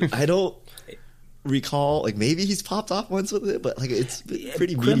 and I don't recall, like, maybe he's popped off once with it, but like, it's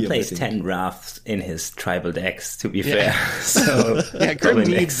pretty Krim medium. I plays think. 10 Wraths in his tribal decks, to be fair. So Yeah, Krim probably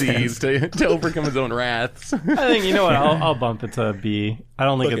needs makes sense. these to overcome his own wraths. I think, you know what, I'll bump it to a B. I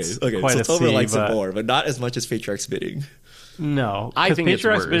don't think it's quite so a Tomer C, likes but it more, but not as much as Patriarch's Bidding. no. I 'Cause think it's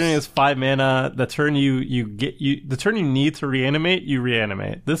Patriarch's worse. Bidding is 5 mana. The turn the turn you need to reanimate, you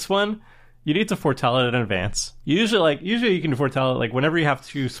reanimate. This one, you need to foretell it in advance. Usually you can foretell it like whenever you have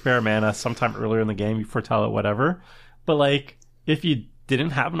to spare mana sometime earlier in the game, you foretell it whatever. But like if you didn't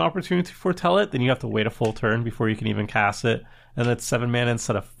have an opportunity to foretell it, then you have to wait a full turn before you can even cast it. And it's 7 mana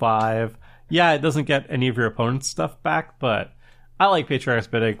instead of 5. Yeah, it doesn't get any of your opponent's stuff back, but I like Patriarch's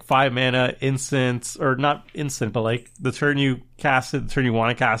Bidding. 5 mana, instant, or not instant, but like the turn you cast it, the turn you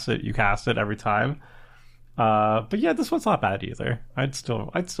want to cast it, you cast it every time. But yeah, this one's not bad either. I'd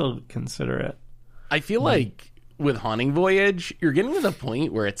still consider it. I feel like with Haunting Voyage, you're getting to the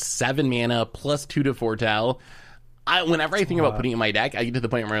point where it's 7 mana plus 2 to foretell. Whenever I think about putting it in my deck, I get to the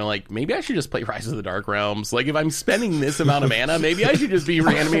point where I'm like, maybe I should just play Rise of the Dark Realms. Like, if I'm spending this amount of mana, maybe I should just be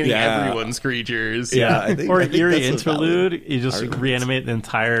reanimating Yeah. everyone's creatures. Yeah, I think Eerie that's a valid Interlude, you just argument. reanimate the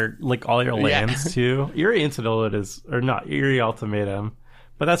entire, like all your lands too. Eerie Interlude is, or not, Eerie Ultimatum,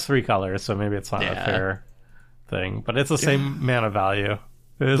 but that's 3 colors, so maybe it's not a Yeah. fair thing. But it's the same mana value.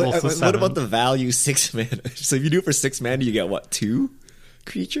 It is But, also what 7. about the value 6 mana? So if you do it for 6 mana, you get what, 2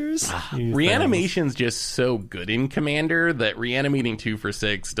 creatures? Reanimation's just so good in Commander that reanimating 2 for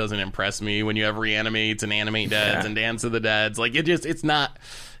 6 doesn't impress me when you have reanimates and animate deads and dance of the deads. Like, it's not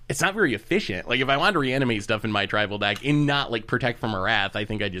very efficient. Like, if I wanted to reanimate stuff in my tribal deck and not like protect from a Wrath, I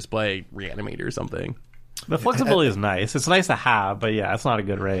think I'd just play reanimate or something. The flexibility is nice. It's nice to have, but yeah, it's not a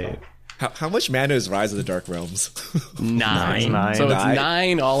good rate. How much mana is Rise of the Dark Realms? 9. Nine. So it's Nine.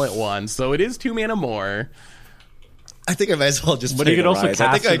 9 all at once. So it is 2 mana more. I think I might as well just But play you could the also Rise.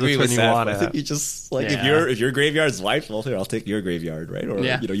 I think cast I it the agree with turn you Seth. want I it. think you just, like, Yeah. if your graveyard's wiped, well, here, I'll take your graveyard, right? Or,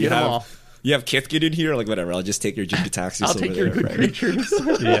 Yeah, you know, get 'em all. you have Kithkin in here, like, whatever, I'll just take your Jin Gitaxias I'll over take your there, good right? creatures.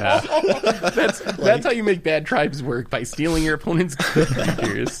 Yeah. That's how you make bad tribes work, by stealing your opponent's good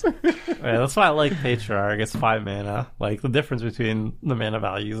creatures. Yeah, that's why I like Patriarch. It's 5 mana. Like, the difference between the mana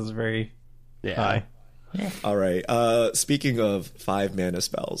values is very Yeah. high. All right. Speaking of 5 mana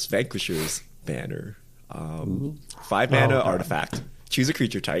spells, Vanquisher's Banner. 5 mana artifact. Choose a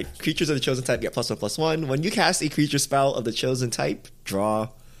creature type. Creatures of the chosen type get +1/+1. When you cast a creature spell of the chosen type, draw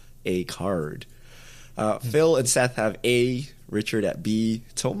A card. Phil and Seth have A, Richard at B,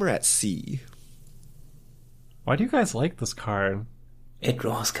 Tomer at C. Why do you guys like this card? It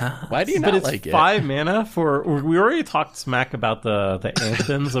draws cards. Why do you But not it's like it? 5 mana for. We already talked smack about the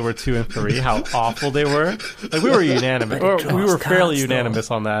anthems that were 2 and 3, how awful they were. Like we were unanimous, But it or we were draws fairly cards, though.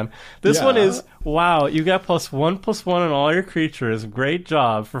 unanimous on that. This Yeah. one is wow. You got +1/+1 on all your creatures. Great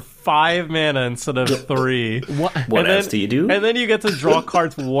job for 5 mana instead of 3. What? What And else then- do you do? And then you get to draw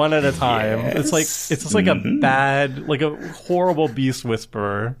cards one at a time. It's like Yes. it's just like a bad, like a horrible Beast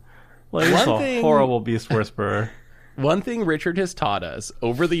Whisperer. Like it's One a thing- horrible Beast Whisperer. One thing Richard has taught us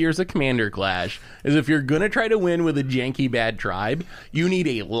over the years of Commander Clash is if you're going to try to win with a janky bad tribe, you need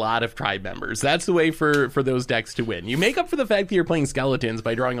a lot of tribe members. That's the way for those decks to win. You make up for the fact that you're playing skeletons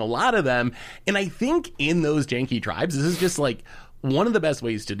by drawing a lot of them, and I think in those janky tribes, this is just like one of the best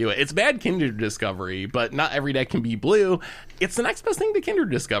ways to do it. It's bad Kindred Discovery, but not every deck can be blue. It's the next best thing to Kindred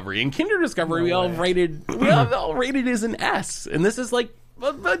Discovery. And Kindred Discovery, we all rated as an S, and this is like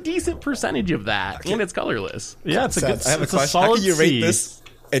a decent percentage of that, and it's colorless. Yeah, it's a good. Seth, I have a it's question. How solid can you rate C. this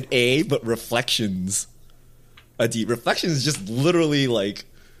an A, but Reflections a D? Reflections is just literally like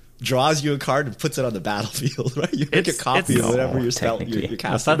draws you a card and puts it on the battlefield, right? You make a copy of whatever your spell technically. you're That's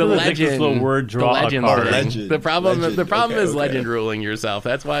casting. not The the ridiculous legend, little word draw the legend a card. thing. Legend. The problem Legend. is Okay. legend ruling yourself.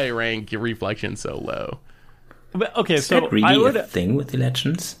 That's why I rank your reflection so low. But, okay, Is so that really I would. a thing with the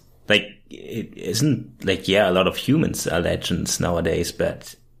legends? Like, it isn't like, yeah, a lot of humans are legends nowadays,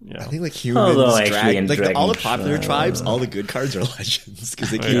 but I think like humans, Although actually in all the Dragon popular Trail- tribes, all the good cards are legends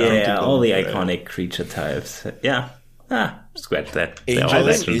because they keep yeah, printing all the them, right? iconic creature types. Yeah. Scratch that. They're all Angels,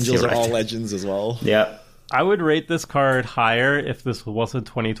 legends, angels you're are all right. legends as well. Yeah. I would rate this card higher if this wasn't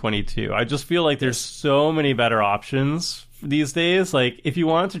 2022. I just feel like there's so many better options these days. Like, if you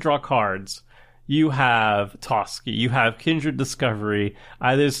wanted to draw cards, you have Toski, you have Kindred Discovery.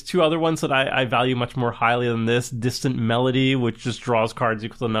 There's 2 other ones that I value much more highly than this. Distant Melody, which just draws cards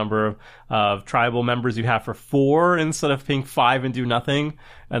equal to the number of tribal members you have for 4 instead of paying 5 and do nothing.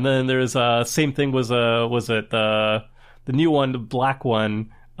 And then there's same thing was it the new one, the black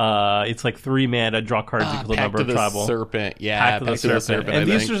one. It's like 3 mana, draw cards equal to the Pact number of of the tribal. Serpent. Yeah, Pact of the Serpent. And I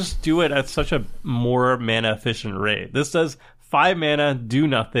these think. just do it at such a more mana efficient rate. This does 5 mana, do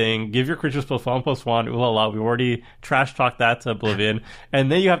nothing, give your creatures +1/+1, ooh-la-la, we already trash talked that to oblivion,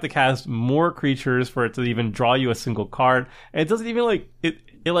 and then you have to cast more creatures for it to even draw you a single card, and it doesn't even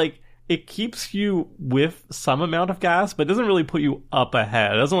it keeps you with some amount of gas, but it doesn't really put you up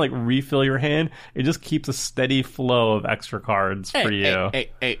ahead. It doesn't like refill your hand. It just keeps a steady flow of extra cards for you.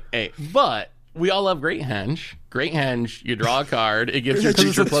 Hey. But we all love Great Henge. Great Henge, you draw a card, it gives your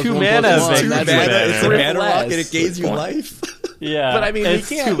Because it's creature a 2 +1/+1. mana That's event. Two what mana, it it's is. a Triple mana rock and S. it gains you life. Yeah, But I mean, we it's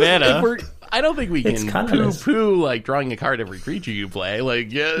can't. 2 mana. if we're- I don't think we It's can colorless. poo-poo like drawing a card every creature you play.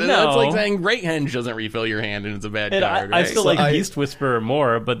 Like, yeah, No. that's like saying Great Henge doesn't refill your hand and it's a bad And card. I right? still So like I- Beast Whisperer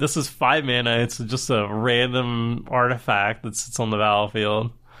more, but this is 5 mana. It's just a random artifact that sits on the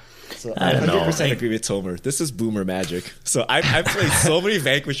battlefield. So I I don't know. 100% agree with Tomer. This is boomer magic. So I've played so many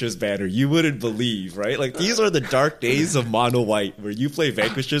Vanquishers Banner, you wouldn't believe, right? Like, these are the dark days of mono white, where you play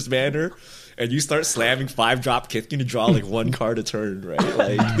Vanquishers Banner and you start slamming 5-drop Kithkin to draw like 1 card a turn, right?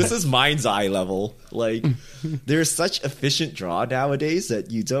 Like, this is mind's eye level. Like, there's such efficient draw nowadays that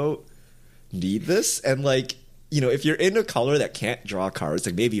you don't need this. And like, you know, if you're in a color that can't draw cards,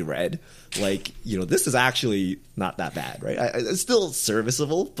 like maybe red, like, you know, this is actually not that bad, right? It's still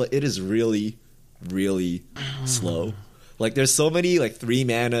serviceable, but it is really, really slow. Like, there's so many like 3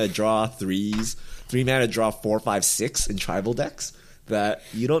 mana draw 3s, 3 mana draw 4, 5, 6 in tribal decks that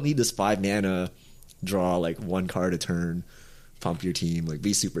you don't need this 5 mana draw like 1 card a turn, pump your team, like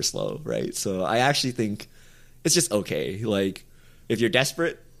be super slow, right? So I actually think it's just okay. Like, if you're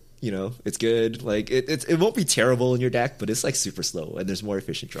desperate, you know, it's good. Like, it won't be terrible in your deck, but it's like super slow and there's more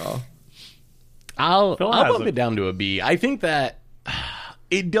efficient draw. I'll Phil has bump it. it down to a B. I think that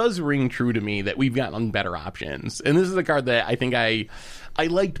it does ring true to me that we've gotten better options. And this is a card that I think I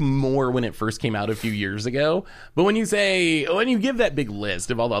liked more when it first came out a few years ago. But when you give that big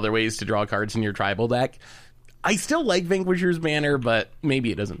list of all the other ways to draw cards in your tribal deck, I still like Vanquisher's Banner, but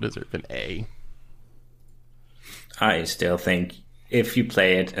maybe it doesn't deserve an A. I still think if you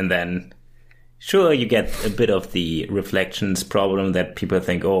play it and then, sure, you get a bit of the reflections problem that people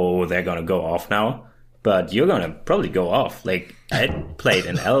think, oh, they're going to go off now. But you're going to probably go off. Like, I played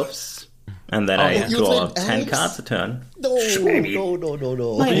in Elves, and then I you draw played 10 Elves? cards a turn. No, Maybe. no.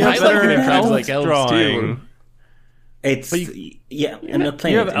 You I have like better it in tribes elf like Elves drawing. too. It's, yeah, I'm not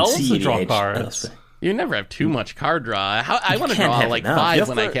playing you have it in elves to draw CEDH. cards. You never have too much card draw. I want to can't draw have like enough. 5 Just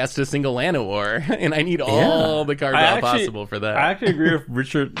when I the- cast a single Llanowar, and I need all the card draw possible for that. I actually agree with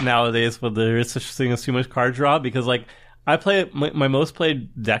Richard nowadays, but there is such a thing as too much card draw because, like, I play my most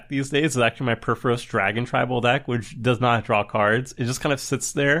played deck these days is actually my Perforos Dragon tribal deck, which does not draw cards. It just kind of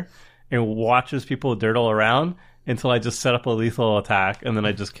sits there and watches people dirtle around until I just set up a lethal attack, and then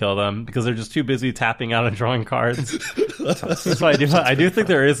I just kill them because they're just too busy tapping out and drawing cards. So I do think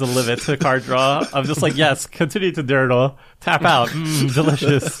there is a limit to card draw. I'm just like, yes, continue to dirtle, tap out,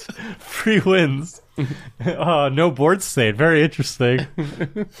 delicious, free wins. Oh, no board state, very interesting.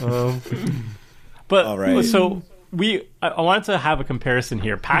 But All right. So I wanted to have a comparison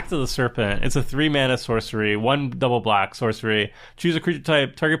here. Pact of the Serpent. It's a 3-mana sorcery, 1 double black sorcery. Choose a creature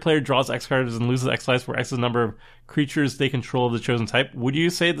type. Target player draws X cards and loses X lives for X number of creatures they control of the chosen type. Would you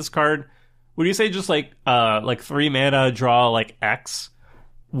say this card? Would you say just like 3 mana draw like X?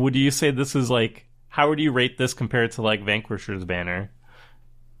 Would you say this is like? How would you rate this compared to like Vanquisher's Banner?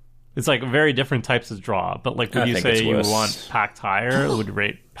 It's like very different types of draw, but like would I you think say it's you worse. want Pact higher? Would you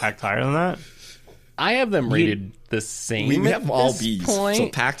rate Pact higher than that? I have them rated the same. We at have all this Bs. point. So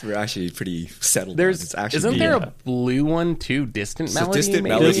Pact, we're actually pretty settled. There's on. It's actually isn't B. there a blue one too? Distant So Melody. Distant maybe?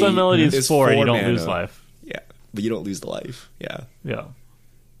 Melody Distant Melody is 4 and you don't mana. lose life. Yeah, but you don't lose the life. Yeah. Yeah.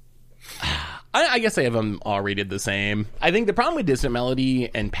 I guess I have them all rated the same. I think the problem with Distant Melody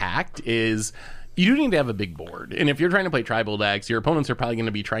and Pact is you do need to have a big board. And if you're trying to play tribal decks, your opponents are probably going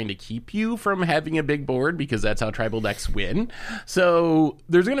to be trying to keep you from having a big board because that's how tribal decks win. So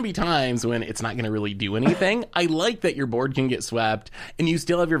there's going to be times when it's not going to really do anything. I like that your board can get swept and you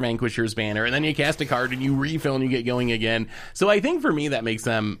still have your Vanquisher's Banner and then you cast a card and you refill and you get going again. So I think for me that makes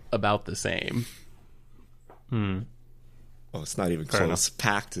them about the same. Oh, it's not even Fair close.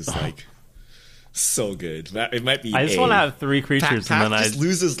 Pact is like so good. It might be. I just A. want to have 3 creatures Pact and then just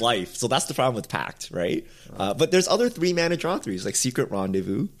loses life, so that's the problem with Pact, right? But there's other 3-mana draw threes like Secret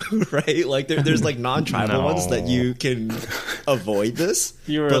Rendezvous, right? Like there's like non-tribal No. ones that you can avoid this.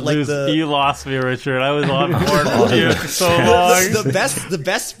 you but like you lost me, Richard. I was on board with you so long. the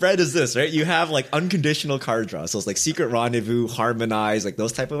best spread is this, right? You have like unconditional card draw, so it's like Secret Rendezvous, Harmonize, like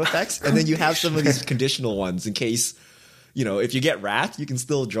those type of effects, and then you have some of these conditional ones in case. You know, if you get Wrath, you can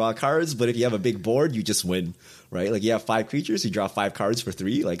still draw cards, but if you have a big board, you just win, right? Like you have 5 creatures, you draw 5 cards for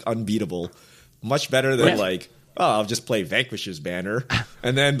 3, like unbeatable. Much better than like, oh, I'll just play Vanquisher's Banner,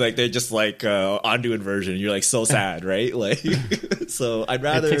 and then like they're just like Ondu Inversion. You're like so sad, right? Like, so I'd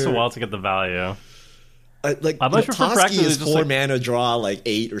rather. It takes a while to get the value. Like I much prefer Toski practice is is just 4 like- mana draw like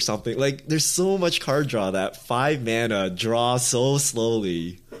 8 or something. Like there's so much card draw that 5 mana draw so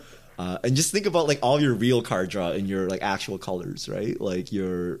slowly. And just think about like all your real card draw in your like actual colors, right? Like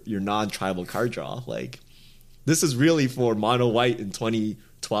your non-tribal card draw. Like this is really for mono white in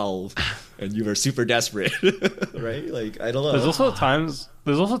 2012, and you were super desperate, right? Like I don't know. There's also times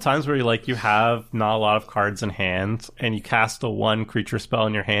where you have not a lot of cards in hand, and you cast a 1 creature spell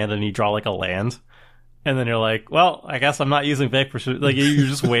in your hand, and you draw like a land, and then you're like, well, I guess I'm not using Vanquisher. Like you're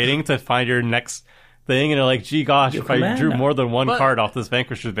just waiting to find your next thing, and you're like, gee gosh, if I drew commander. more than 1 But- card off this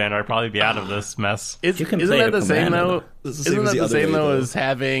Vanquisher's Banner, I'd probably be out of this mess. You can Isn't play that a the same commander, though? though. It's the same Isn't as that the the other same way, though though. as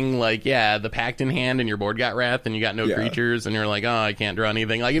having like the Pact in hand and your board got Wrath and you got no Yeah. creatures and you're like, oh, I can't draw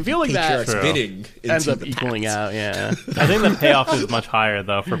anything. Like I feel like Patriarch's that bidding ends into up the equaling Pact. out. Yeah. I think the payoff is much higher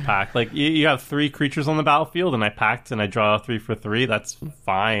though for Pact. Like you have 3 creatures on the battlefield, and I Pact and I draw 3 for 3. That's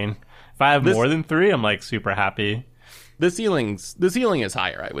fine. If I have more than 3, I'm like super happy. The ceiling is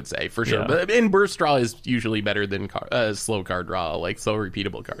higher, I would say, for sure. Yeah. But and burst draw is usually better than slow card draw, like slow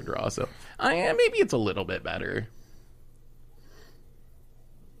repeatable card draw. So maybe it's a little bit better.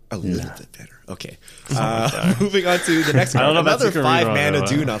 A little bit better. Okay. Moving on to the next I card. don't know about Another Secret 5 Redraw, mana though.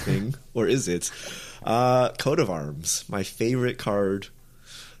 do nothing, or is it? Coat of Arms, my favorite card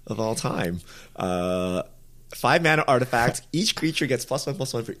of all time. 5 mana artifact. Each creature gets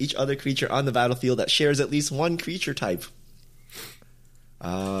 +1/+1 for each other creature on the battlefield that shares at least 1 creature type.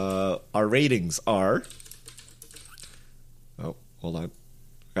 Our ratings are. Oh, hold on.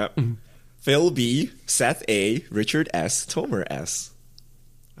 Yep. Phil B, Seth A, Richard S, Tomer S.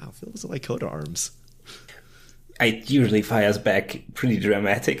 Wow, Phil doesn't like coat of arms. It usually fires back pretty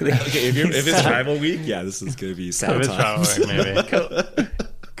dramatically. Okay, if it's tribal week, yeah, this is gonna be sad It's times. probably, maybe.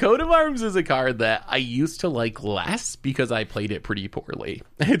 Coat of of Arms is a card that I used to like less because I played it pretty poorly.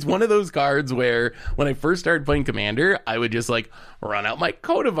 It's one of those cards where when I first started playing Commander, I would just like run out my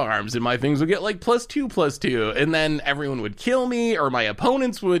Coat of Arms and my things would get like +2/+2. And then everyone would kill me, or my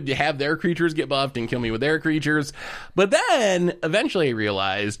opponents would have their creatures get buffed and kill me with their creatures. But then eventually I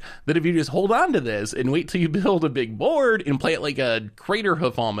realized that if you just hold on to this and wait till you build a big board and play it like a Crater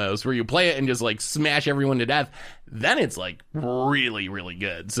Hoof almost, where you play it and just like smash everyone to death, then it's like really, really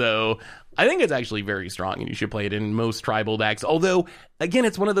good. So I think it's actually very strong, and you should play it in most tribal decks. Although, again,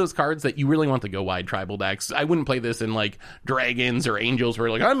 it's one of those cards that you really want to go wide tribal decks. I wouldn't play this in like Dragons or Angels, where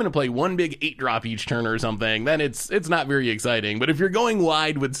like I'm going to play one big 8-drop each turn or something. Then it's not very exciting. But if you're going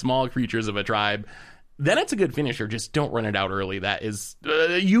wide with small creatures of a tribe, then it's a good finisher. Just don't run it out early. That is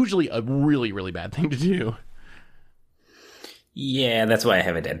usually a really, really bad thing to do. Yeah, that's why I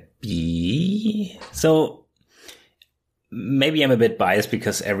have it at B. So maybe I'm a bit biased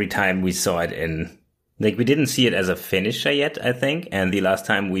because every time we saw it in, like, we didn't see it as a finisher yet, I think. And the last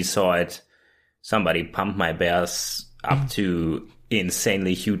time we saw it, somebody pumped my bears up to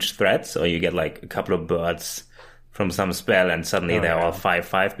insanely huge threats, or you get like a couple of birds from some spell and suddenly they're all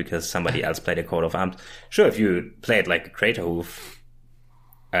 5/5 because somebody else played a Coat of Arms. Sure, if you play it like a Crater Hoof,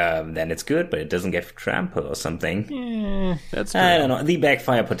 then it's good, but it doesn't get trample or something. Yeah, that's true. I don't know. The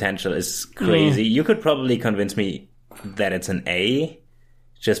backfire potential is crazy. You could probably convince me that it's an A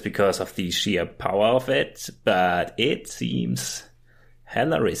just because of the sheer power of it, but it seems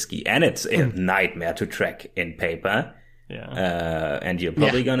hella risky. And it's a nightmare to track in paper. Yeah. And you're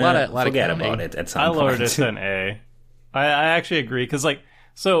probably gonna forget about it at some point. I lowered it to an A. I actually agree, because like,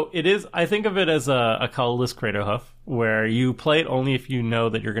 so it is, I think of it as a colorless Crater Hoof, where you play it only if you know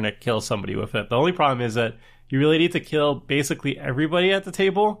that you're going to kill somebody with it. The only problem is that you really need to kill basically everybody at the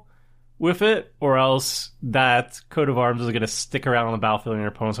table with it, or else that Coat of Arms is going to stick around on the battlefield and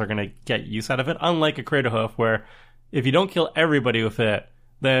your opponents are going to get use out of it. Unlike a Crater Hoof, where if you don't kill everybody with it,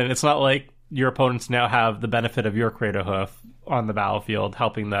 then it's not like your opponents now have the benefit of your Crater Hoof on the battlefield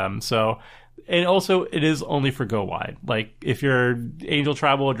helping them. So, and also it is only for go wide. Like if you're Angel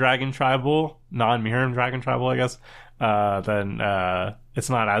Tribal or Dragon Tribal, non-Miirym Dragon Tribal, I guess, then it's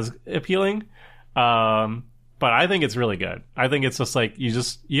not as appealing. But I think it's really good. I think it's just like,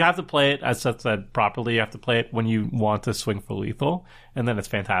 you have to play it, as Seth said, properly. You have to play it when you want to swing for lethal, and then it's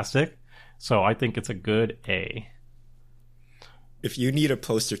fantastic. So I think it's a good A. If you need a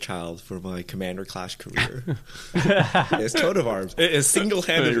poster child for my Commander Clash career, it's Coat of Arms. It is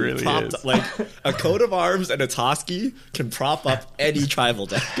single-handedly really propped is. like a Coat of Arms and a Toski can prop up any tribal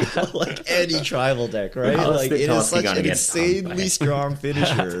deck, like any tribal deck, right? How's Like the it is Toski such gonna an get insanely pumped by? strong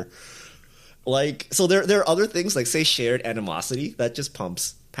finisher. Like, so there are other things like, say, Shared Animosity that just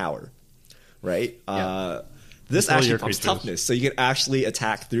pumps power, right? This Control actually your pumps creatures. toughness, so you can actually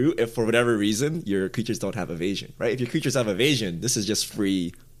attack through if for whatever reason your creatures don't have evasion, right? If your creatures have evasion, this is just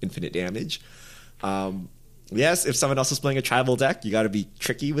free infinite damage. Yes, if someone else is playing a tribal deck, you got to be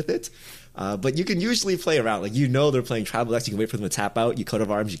tricky with it. But you can usually play around. Like, you know they're playing tribal decks, you can wait for them to tap out, you Coat of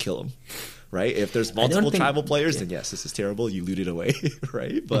Arms, you kill them. Right? If there's multiple think- tribal players, then yes, this is terrible. You loot it away,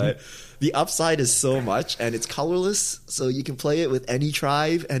 right? But the upside is so much, and it's colorless, so you can play it with any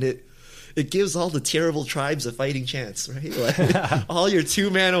tribe, and it gives all the terrible tribes a fighting chance, right? Like all your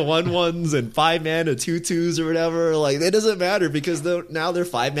 2-mana 1/1s and 5-mana 2/2s or whatever, like it doesn't matter because now they're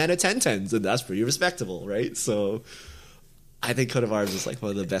 5-mana 10/10s, and that's pretty respectable, right? So I think Coat of Arms is like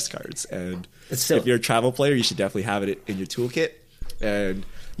one of the best cards, and So- if you're a tribal player, you should definitely have it in your toolkit, and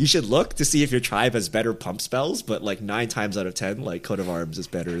you should look to see if your tribe has better pump spells, but like 9 times out of 10, like Coat of Arms is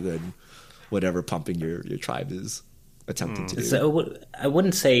better than whatever pumping your tribe is attempting to do. So I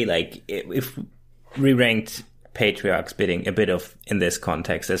wouldn't say, like, if we ranked Patriarch's bidding a bit of in this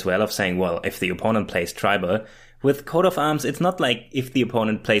context as well, of saying, well, if the opponent plays tribal, with Coat of Arms, it's not like if the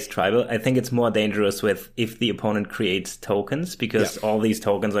opponent plays tribal. I think it's more dangerous with if the opponent creates tokens, because all these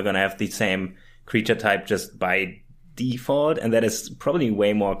tokens are going to have the same creature type just by default, and that is probably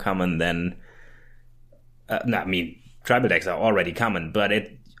way more common than tribal decks are already common, but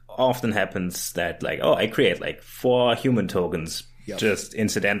it often happens that, like, I create like 4 human tokens just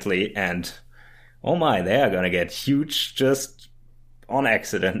incidentally, and oh my, they are gonna get huge just on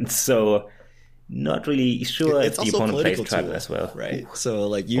accident. So not really sure It's if the also a opponent plays political tribal tool, as well, right? So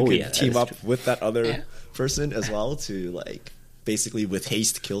like you yeah, could that team is up true. with that other person as well to like basically with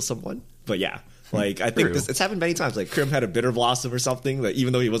haste kill someone. But yeah, like I think True. it's happened many times. Like Krim had a Bitter Blossom or something that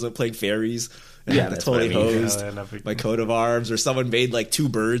even though he wasn't playing fairies, and Yeah, had that's what totally I mean. hosed Yeah, my Coat of Arms, or someone made like 2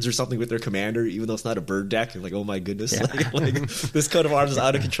 birds or something with their commander, even though it's not a bird deck. And like, oh my goodness, like this Coat of Arms is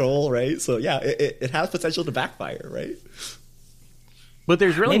out of control, right? So yeah, it has potential to backfire, right? But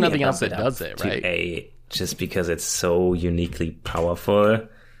there's really Maybe nothing I else bump that it does up it, to right? A, just because it's so uniquely powerful.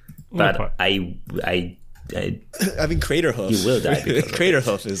 But I mean, Crater Hoof. You will die because of Crater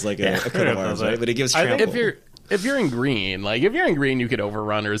Hoof is like a coat of arms, right? But it gives I think trample. If you're in green, you could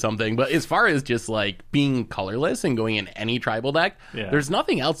overrun or something. But as far as just like being colorless and going in any tribal deck, there's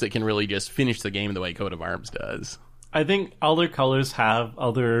nothing else that can really just finish the game the way Coat of Arms does. I think other colors have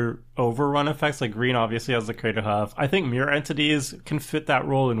other overrun effects. Like green obviously has the Crater Hoof. I think Mirror Entities can fit that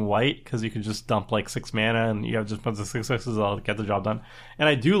role in white because you can just dump like 6 mana and you have just a bunch of 6/6s that'll get the job done. And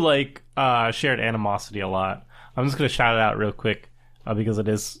I do like Shared Animosity a lot. I'm just going to shout it out real quick because it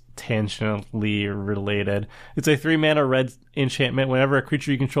is tangentially related. It's a 3 mana red enchantment. Whenever a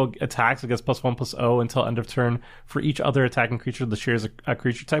creature you control attacks, it gets +1/+0 until end of turn. For each other attacking creature that shares a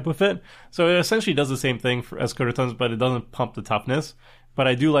creature type with it. So it essentially does the same thing as Coat of Arms, but it doesn't pump the toughness. But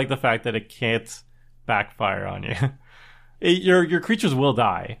I do like the fact that it can't backfire on you. Your creatures will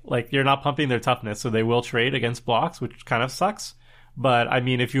die. Like, you're not pumping their toughness, so they will trade against blocks, which kind of sucks. But I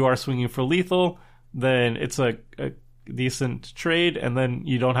mean, if you are swinging for lethal, then it's a decent trade, and then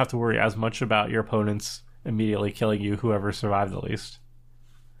you don't have to worry as much about your opponents immediately killing you, whoever survived at least.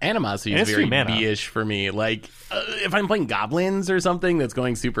 Animosity is very B-ish for me. Like, if I'm playing goblins or something that's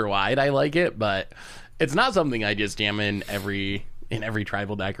going super wide, I like it, but it's not something I just jam in every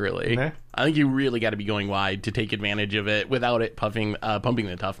tribal deck, really. Okay. I think you really got to be going wide to take advantage of it without it pumping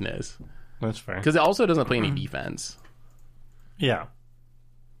the toughness. That's fair. Because it also doesn't play any defense. Yeah.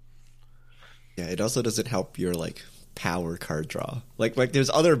 Yeah, it also doesn't help your like power card draw. Like there's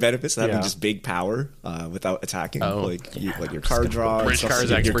other benefits to having just big power without attacking. Like your card draw, Rich Car's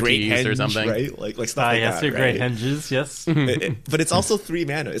your great expertise henge, or something, right? Like stuff like yes, that. your right? great henges, yes. But it's also 3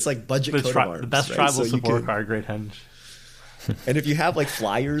 mana. It's like budget Coat of Arms, the best right? tribal So support card, great henge. And if you have like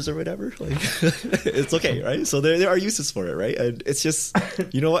flyers or whatever, like it's okay, right? So there are uses for it, right? And it's just,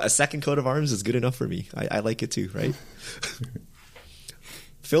 you know what? A second Coat of Arms is good enough for me. I like it too, right?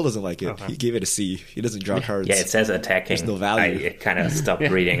 Phil doesn't like it. Okay. He gave it a C. He doesn't draw cards. Yeah, it says attacking. There's no value. I kind of stopped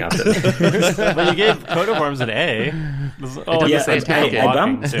reading after that. But you gave Coat of Arms an A.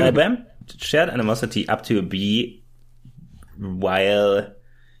 I bumped Shared Animosity up to a B while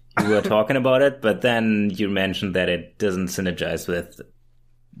you were talking about it, but then you mentioned that it doesn't synergize with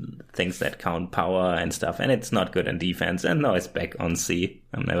things that count power and stuff, and it's not good in defense, and now it's back on C.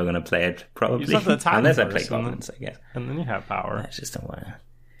 I'm never going to play it, probably. Unless I play goblins, I guess. And then you have power. I just don't want to.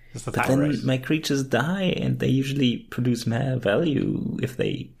 But then my creatures die, and they usually produce more value if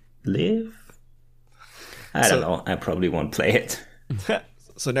they live. I don't know. I probably won't play it.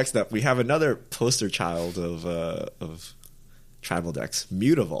 So next up, we have another poster child of tribal decks,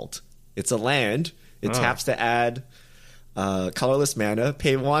 Mutavault. It's a land. It taps to add colorless mana.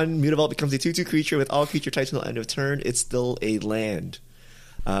 Pay 1. Mutavault becomes a 2/2 creature with all creature types until end of turn. It's still a land.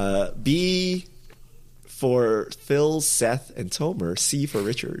 B for Phil, Seth, and Tomer. C for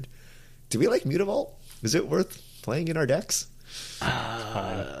Richard. Do we like Mutavault? Is it worth playing in our decks?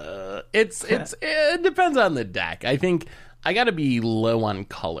 It depends on the deck. I think I got to be low on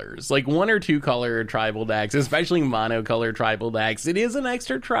colors. Like 1 or 2 color tribal decks, especially monocolor tribal decks. It is an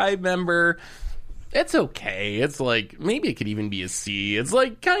extra tribe member. It's okay. It's like, maybe it could even be a C. It's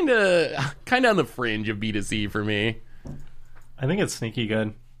like kind of on the fringe of B to C for me. I think it's sneaky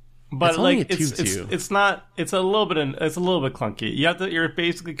good. But it's like it's not. It's a little bit clunky. You're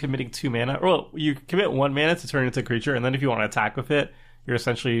basically committing 2 mana. Well, you commit 1 mana to turn it into a creature, and then if you want to attack with it, you're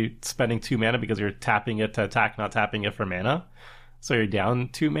essentially spending 2 mana because you're tapping it to attack, not tapping it for mana. So you're down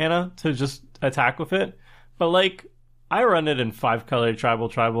 2 mana to just attack with it. But like, I run it in 5-color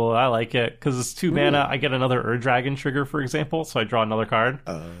tribal. I like it because it's 2 mana. I get another Ur-Dragon trigger, for example, so I draw another card.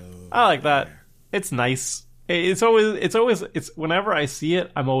 I like that. It's nice. It's whenever I see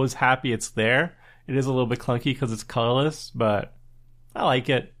it, I'm always happy it's there. It is a little bit clunky because it's colorless, but I like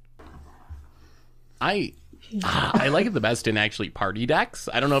it. I like it the best in actually party decks.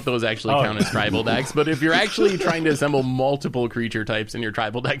 I don't know if those actually count as tribal decks, but if you're actually trying to assemble multiple creature types in your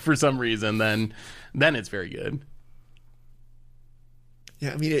tribal deck for some reason, then it's very good.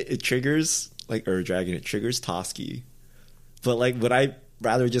 Yeah, I mean, it triggers, like Ur-Dragon, it triggers Toski. But, like, would I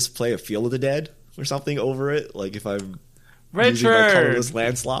rather just play a Field of the Dead or something over it? Like, if I'm using my colorless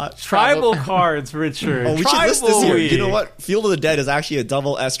land slot? Tribal cards, Richard. Oh, we should list this here. You know what? Field of the Dead is actually a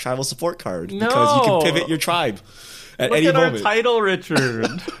double S tribal support card. Because you can pivot your tribe at any moment. Look at our title, Richard.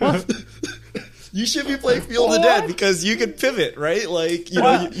 You should be playing Field of the Dead because you can pivot, right? Like, you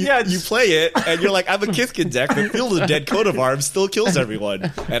know, you play it and you're like, I'm a Kithkin deck, but Field of the Dead Coat of Arms still kills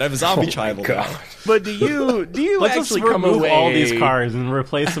everyone. And I'm a zombie tribal now. But do you Let's actually just come remove away all these cards and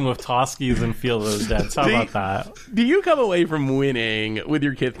replace them with Toskies and Field of the Dead. How about that? Do you come away from winning with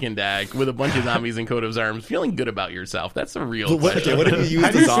your Kithkin deck with a bunch of zombies and Coat of Arms feeling good about yourself? That's a real question. What if you use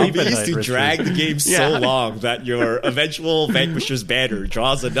How do the you sleep at zombies night, to Richard? drag the game so long that your eventual Vanquisher's banner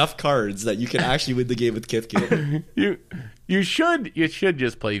draws enough cards that you can actually win the game with Kithkin? You should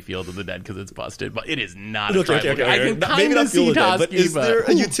just play Field of the Dead because it's busted, but it is not a Okay, tribal. okay. I can Maybe kind not of see Field of the Dead, but is Toski, there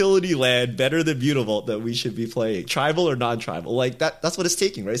a utility land better than Mutavault that we should be playing? Tribal or non-tribal? Like that's what it's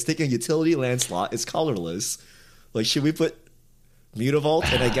taking, right? It's taking a utility land slot. It's colorless. Like, should we put Mutavault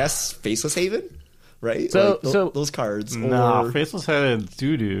and I guess Faceless Haven? Right? So- Like, those cards. Nah, or, Faceless Head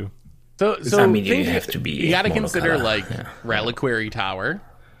doo-doo. So I mean, you think- have to be You got to consider monocolor, like yeah. Reliquary Tower,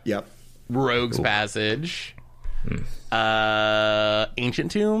 Yep. Rogue's Passage,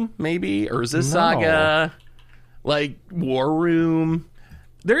 Ancient Tomb, maybe Urza's Saga, like War Room.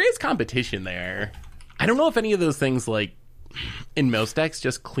 There is competition there. I don't know if any of those things, like in most decks,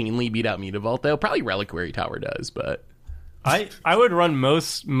 just cleanly beat out Mutavault. Though probably Reliquary Tower does, but I would run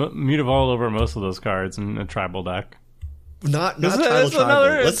Mutavault over most of those cards in a tribal deck. Not This is- tribal. this is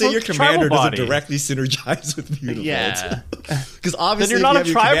another- Let's say it's your a commander tribal doesn't body. directly synergize with Mutavault. yeah. Because obviously, Then you're not if a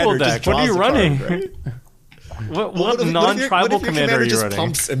you have your tribal commander, deck. just What are you draws the running? card, right? What What non-tribal if your commander are you just running?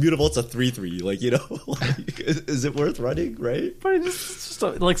 pumps and Mutavault's a 3/3? Like, you know, like, is it worth running? Right? But it's just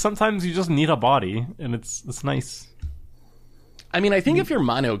like sometimes you just need a body, and it's nice. I mean, I think if you're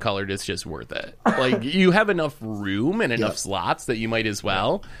monocolored, it's just worth it. Like, you have enough room and enough Yep. slots that you might as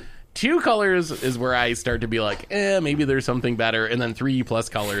well. 2 colors is where I start to be like, maybe there's something better. And then 3+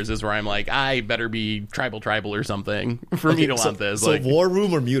 colors is where I'm like, I better be tribal or something for me to want this. So Like, War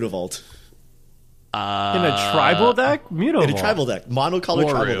Room or Mutavault? In a tribal deck, Mutavault. In a tribal deck, monocolored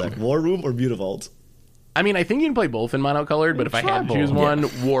War tribal Room. deck, War Room or Mutavault? I mean, I think you can play both in monocolored, but if I had to Tribal. choose one,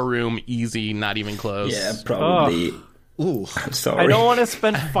 War Room, easy, not even close. Yeah, probably. Ooh, I'm sorry. I don't want to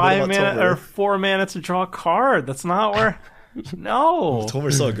spend 5 about mana Tomer? or 4 mana to draw a card. That's not where. No.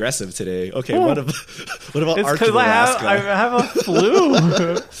 Tomer's so aggressive today. Okay, what about It's Archer because I have a flu.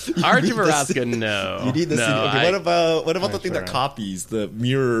 Archie Veraska, no. You need the no, city. Okay, what about the thing sure. that copies the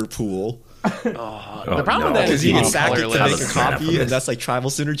mirror pool? The problem with that Because is you you can need sack it to make a colorless. mana for copy, this. and that's like tribal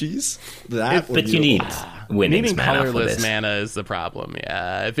synergies. That, or But you need winning Needing mana for colorless this. mana is the problem.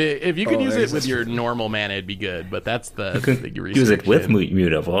 Yeah, if you could use it with that's your normal mana, it'd be good. But that's the You can big use it with restriction.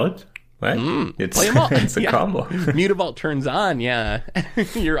 Mutavault. Right? It's, Play 'em all. it's a Yeah. combo. Mutavault turns on, yeah.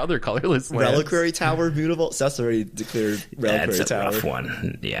 Your other colorless lands. Reliquary Tower Mutavault. Seth's already declared Reliquary That's a Tower. rough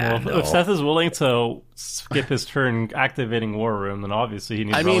one. Yeah, Well, if Seth is willing to skip his turn activating War Room, then obviously he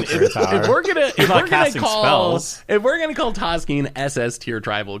needs I mean, Reliquary if Tower. we're not casting call spells. Toski an SS tier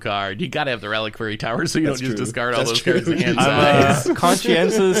tribal card, you got to have the Reliquary Tower, so you That's don't just true. discard all That's those true. cards in hand I'm size.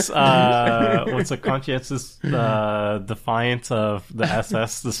 conscientious. What's a conscientious defiant of the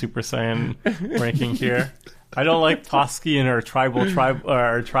SS, the Super Saiyan ranking here? I don't like Toski in our tribal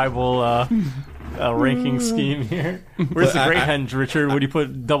ranking scheme here. Where's But the Great I- Henge, Richard? Would you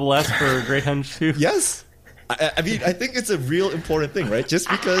put double S for Great Henge too? Yes. I mean, I think it's a real important thing, right? Just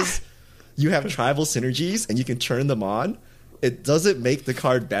because you have tribal synergies and you can turn them on, it doesn't make the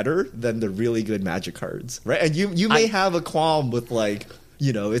card better than the really good magic cards, right? And you may have a qualm with, like,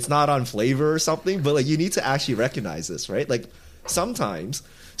 you know, it's not on flavor or something, but like you need to actually recognize this, right? Like sometimes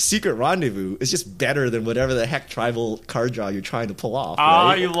Secret Rendezvous is just better than whatever the heck tribal card draw you're trying to pull off. Ah,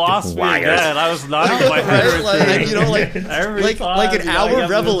 right? you lost me Wires. again. I was not in my head. Right? Like, you know, like Every time like an you gotta hour get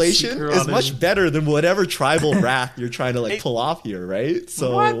revelation Secret is much Rendezvous. better than whatever tribal wrath you're trying to like pull off here, right?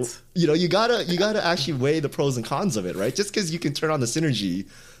 So What? you know, you gotta actually weigh the pros and cons of it, right? Just because you can turn on the synergy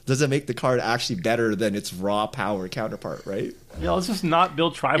doesn't make the card actually better than its raw power counterpart, right? Yeah, let's just not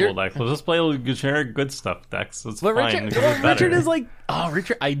build tribal You're- decks. Let's just play generic good stuff decks. It's But fine. Richard, because it's better. Richard is like,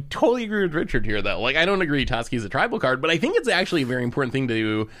 Richard. I totally agree with Richard here, though. Like, I don't agree Toski is a tribal card, but I think it's actually a very important thing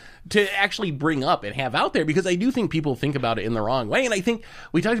to actually bring up and have out there because I do think people think about it in the wrong way. And I think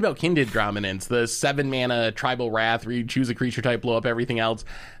we talked about Kindred Dominance, the 7 mana tribal wrath where you choose a creature type, blow up everything else.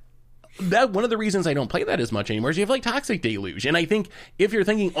 That one of the reasons I don't play that as much anymore is you have like Toxic Deluge. And I think if you're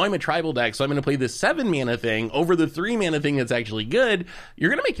thinking, I'm a tribal deck, so I'm going to play this 7 mana thing over the 3 mana thing that's actually good, you're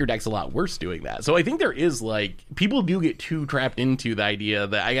going to make your decks a lot worse doing that. So I think there is like, people do get too trapped into the idea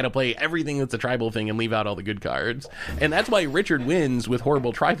that I got to play everything that's a tribal thing and leave out all the good cards. And that's why Richard wins with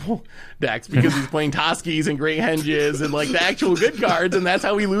horrible tribal decks because he's playing Toskies and Great Henges and like the actual good cards. And that's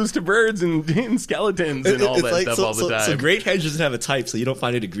how we lose to birds and skeletons and all that stuff all the time. So Great Hedge doesn't have a type, so you don't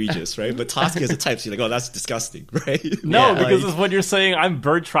find it egregious, right? right? But Toski as a type, so you're like, oh, that's disgusting, right? No, Yeah, because like- it's when you're saying I'm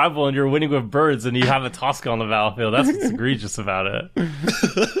bird tribal and you're winning with birds and you have a Tosca on the battlefield. That's what's egregious about it.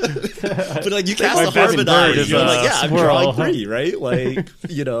 But like you cast My the favorite bird Harmonize, is you're a like, yeah, I'm squirrel. drawing 3, right? Like,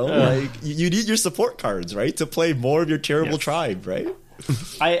 you know, like you need your support cards, right, to play more of your terrible tribe, right?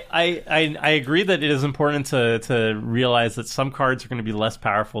 I agree that it is important to realize that some cards are going to be less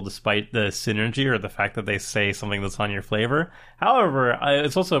powerful despite the synergy or the fact that they say something that's on your flavor. However,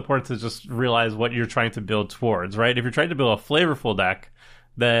 it's also important to just realize what you're trying to build towards, right? If you're trying to build a flavorful deck,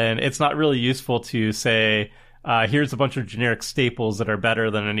 then it's not really useful to say, here's a bunch of generic staples that are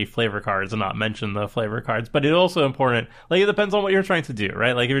better than any flavor cards and not mention the flavor cards. But it's also important, like it depends on what you're trying to do,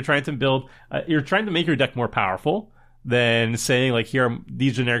 right? Like if you're trying to build, you're trying to make your deck more powerful, then saying like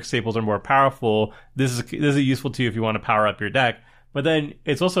these generic staples are more powerful. This is useful to you if you want to power up your deck. But then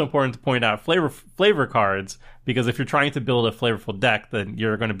it's also important to point out flavor cards, because if you're trying to build a flavorful deck, then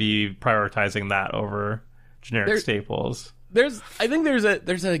you're going to be prioritizing that over generic staples. I think there's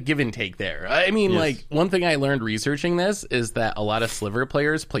a give and take there. I mean, Yes. like, one thing I learned researching this is that a lot of Sliver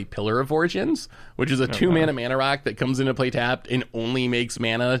players play Pillar of Origins, which is a 2-mana mana rock that comes into play tapped and only makes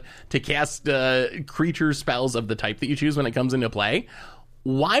mana to cast creature spells of the type that you choose when it comes into play.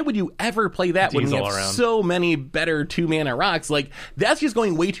 Why would you ever play that when you all have around. so many better 2-mana rocks? Like, that's just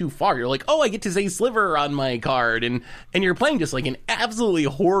going way too far. You're like, oh, I get to say Sliver on my card, and you're playing just like an absolutely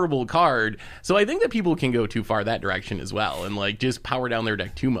horrible card. So I think that people can go too far that direction as well, and like just power down their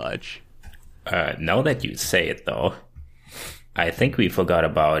deck too much. Now that you say it, though, I think we forgot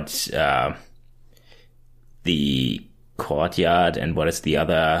about the courtyard, and what is the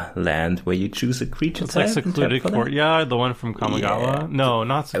other land where you choose a creature It's like type and tap Secluded for that? Courtyard, the one from Kamigawa. Yeah. No,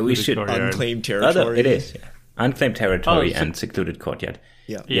 not Secluded should Courtyard. Unclaimed Oh, territory. no, it is. Yeah. Unclaimed territory Oh, and secluded courtyard.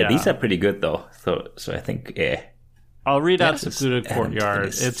 Yeah. Yeah, Yeah. these are pretty good though. So I think I'll read out Yes, Secluded and Courtyard.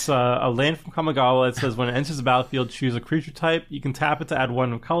 list. It's a land from Kamigawa. It says when it enters the battlefield, choose a creature type. You can tap it to add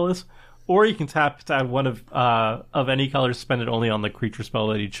 1 of colorless, or you can tap it to add 1 of any color, spend it only on the creature spell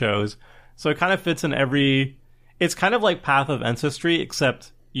that you chose. So it kind of fits in every... It's kind of like Path of Ancestry,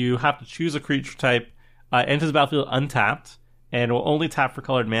 except you have to choose a creature type, enters the battlefield untapped, and will only tap for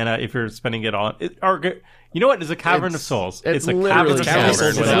colored mana if you're spending it on... You know what? It's a Cavern of Souls. It's a literally Cavern of Cavern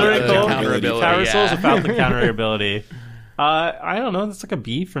Souls. without It's the literally counter ability. Cavern of Souls Yeah. without the counter ability. I don't know. That's like a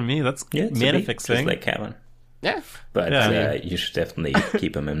B for me. That's it's mana a bit fixing. just like Cavern. Yeah. But Yeah. you should definitely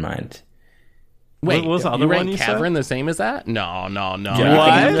keep them in mind. Wait, What was the other you one rank you said? Cavern the same as that? No. Yeah. You What? think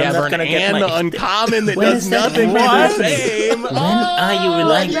I'm not Cavern gonna get and my- the uncommon that When does is that? nothing be What? the same. When are you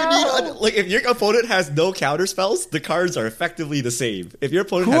relying? You need, like, if your opponent has no counter spells, the cards are effectively the same. If your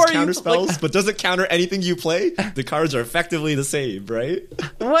opponent Who has are you- counter spells like- but doesn't counter anything you play, the cards are effectively the same, right?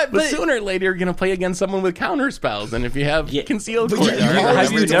 What? But sooner or later, you're going to play against someone with counter spells, and if you have Yeah. concealed But you courtyard, always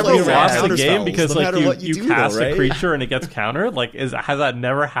Have you need to never play lost a counter game spells, because no like matter what you do, cast though, right? a creature and it gets countered? Like, has that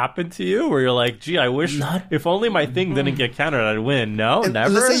never happened to you? Where you're like, gee, I wish Not- if only my thing didn't get countered, I'd win. No, And never.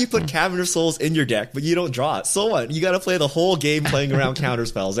 let's say you put Cavern of Souls in your deck, but you don't draw it. So what? You got to play the whole game playing around counter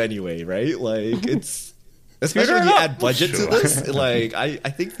spells anyway, right? Like it's especially when you add budget to this. Like I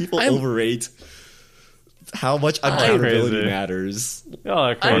think people overrate how much uncounterability crazy. matters. Y'all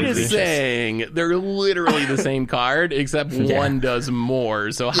are I'm crazy. just saying they're literally the same card, except one does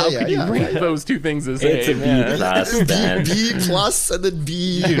more. So how Yeah, could you yeah, rank yeah. those two things the same? It's a B Yeah. plus. Then. B plus and then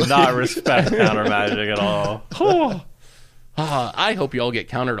B. You do not respect counter magic at all. I hope you all get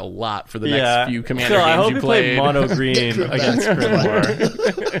countered a lot for the Yeah. next few Commander Phil, I games hope you you play played. mono green against Crim more.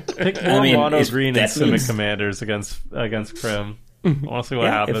 Pick more mean, mono if green that and Simic means- commanders against Crim. I want to see what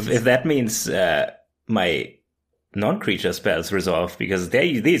happens. If that means my non-creature spells resolve, because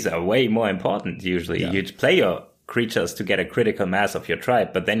these are way more important usually. You play your creatures to get a critical mass of your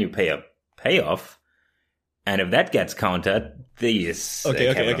tribe, but then you pay a payoff. And if that gets countered, these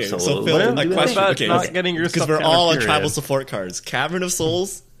Okay. Cavern of So Souls Phil, won't a do What question. about Okay, not getting your because stuff we're countered, all on period? tribal support cards. Cavern of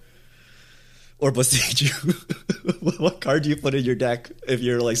Souls or Boseiju. What card do you put in your deck if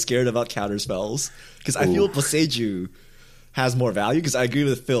you're like scared about counter spells? Because I feel Boseiju has more value. Because I agree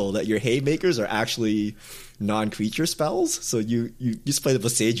with Phil that your haymakers are actually non-creature spells. So you just play the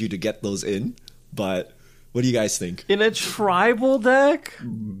Boseiju to get those in. But what do you guys think? In a tribal deck?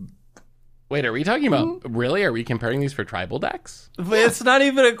 Wait, are we talking about really? Are we comparing these for tribal decks? It's not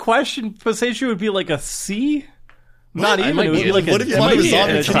even a question. Boseiju would be like a C? Not I even. might It would be- be like What a if you D want to might be resolve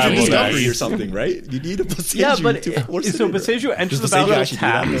in a it tribal from deck. discovery or something, right? You need a Boseiju Yeah, but to force it so in. Boseiju enters the Does Boseiju battlefield actually do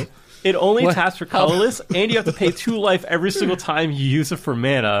that, tapped. though? It only What? taps for colorless, and you have to pay 2 life every single time you use it for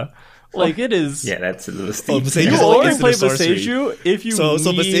mana. Like, it is... Yeah, that's a little steep. Boseiju You is only only instant play or sorcery. Boseiju if you So need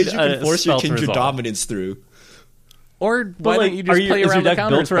Boseiju a can force your spell to Kindred resolve. Dominance through. Or But why like, don't you just play is around your the deck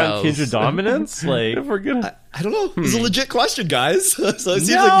counter built around spells? Kindred Dominance? Like, If we're gonna, I don't know. It's a legit question, guys. So it seems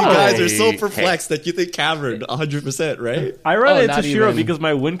No. like you guys are so Hey. perplexed that you think Cavern 100%, right? I run Oh, into not Shiro even. because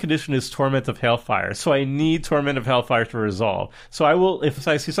my win condition is Torment of Hailfire, so I need Torment of Hailfire to resolve. So I will, if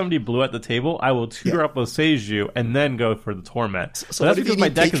I see somebody blue at the table, I will tutor up Oseiju and then go for the Torment. So that's what if you because my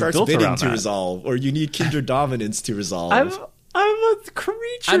need deck is Patriarch's built Bidding around to that. resolve, or you need Kindred Dominance to resolve? I'm a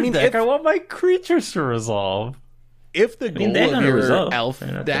creature I mean, deck. if- I want my creatures to resolve. if the goal they're of gonna your resolve. elf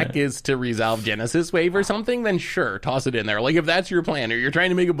They're not deck gonna- is to resolve Genesis Wave or something, then sure, toss it in there. Like if that's your plan, or you're trying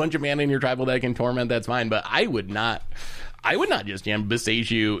to make a bunch of mana in your tribal deck and Torment, that's fine. But I would not just jam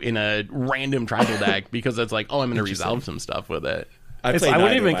Beseiju in a random tribal deck because it's like, oh, I'm going to resolve some stuff with it. I I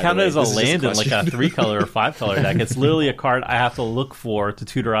wouldn't even count it as a This is just land in like question. a 3-color or 5-color deck. It's literally a card I have to look for to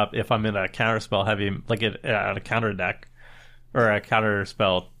tutor up if I'm in a counterspell heavy, like at a counter deck or a counter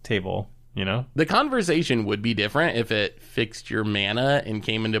spell table. You know, The conversation would be different if it fixed your mana and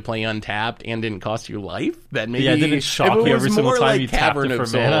came into play untapped and didn't cost you life. Then maybe Yeah, it didn't shock if it you was every single more time like you tapped Cavern it of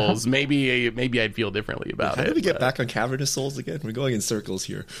for mana. Souls, maybe I'd feel differently about How it. did we get but- back on Cavernous Souls again? We're going in circles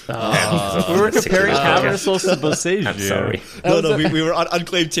here. we were comparing Cavernous Souls to Boseiju. I'm sorry. No, we were on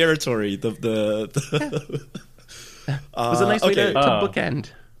unclaimed territory. It was a nice way okay. to bookend.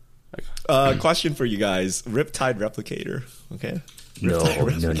 Question for you guys: Riptide Replicator. Okay, No.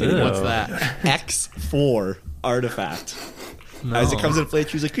 What's that? X4 artifact. As it comes into play,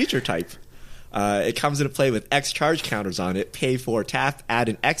 choose a creature type. It comes into play with X charge counters on it. Pay 4 tap. Add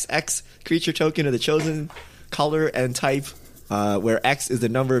an XX creature token to the chosen color and type, where X is the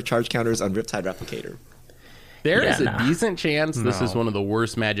number of charge counters on Riptide Replicator. There Yeah, is a nah. decent chance this is one of the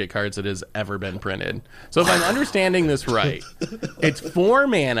worst Magic cards that has ever been printed. So if I'm understanding this right, it's 4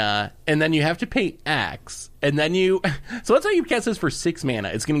 mana, and then you have to pay X, and then you... So let's say you cast this for 6 mana.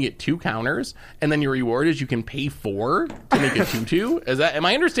 It's going to get 2 counters, and then your reward is you can pay 4 to make a 2/2? Am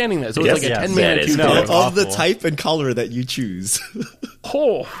I understanding that? So it's Yes, like a yes, 10 mana that is 2/2. correct. Of the awful. type and color that you choose.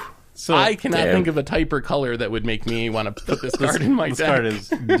 Oh, So I cannot Damn. think of a type or color that would make me want to put this card in my this deck. card is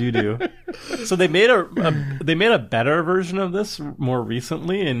doo doo. So they made a better version of this more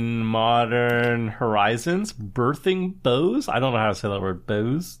recently in Modern Horizons. Birthing Bows. I don't know how to say that word.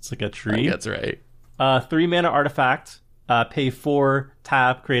 Bows. It's like a I tree. think that's right. 3 mana artifact. Pay 4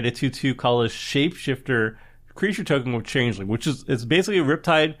 tap. Create a 2/2 colorless shapeshifter creature token with changeling, which is it's basically a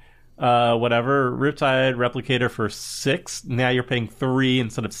Riptide. Riptide Replicator for 6. Now you're paying 3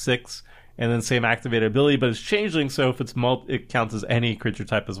 instead of 6, and then same activated ability, but it's changeling, so if it's it counts as any creature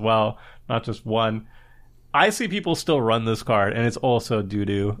type as well, not just one. I see people still run this card, and it's also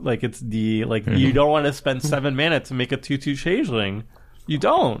doo-doo. Like, it's you don't want to spend 7 mana to make a 2/2 changeling. You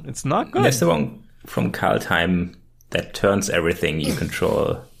don't. It's not good. There's the one from Kaldheim that turns everything you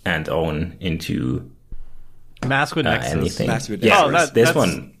control and own into Mask with Nexus. anything. Mask with Yeah, Nexus. this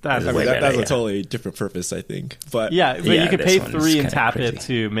one that's- is I way mean, that's better, a yeah. totally different purpose, I think. But Yeah, but Yeah, you can this pay one's 3 and kinda tap crazy. it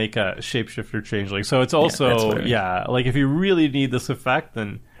to make a shapeshifter changeling. So it's that's also, what I mean. like if you really need this effect,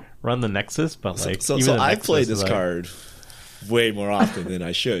 then run the Nexus. But like, so even the I Nexus play is this like- card way more often than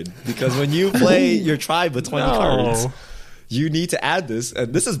I should, because when you play your tribe with 20 cards, you need to add this,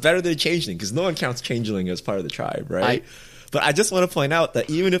 and this is better than changeling because no one counts changeling as part of the tribe, right? But I just want to point out that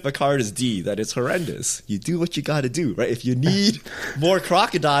even if a card is D, that it's horrendous. You do what you got to do, right? If you need more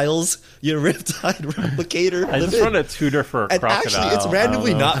crocodiles, your Riptide Replicator. I just live run in. a tutor for a And crocodile. actually, it's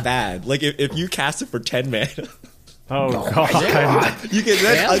randomly I don't know. not bad. Like if you cast it for 10 mana, Oh god. you can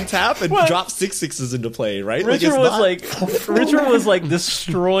then Yeah. untap and What? drop 6/6s into play, right? Richard it's not- Richard was like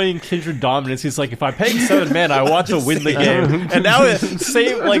destroying Kindred Dominance. He's like, if I pay 7 mana, I want to win the game. And now it's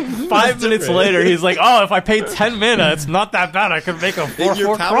same like 5 minutes different. later, he's like, oh, if I pay 10 mana, it's not that bad. I could make a in 4/4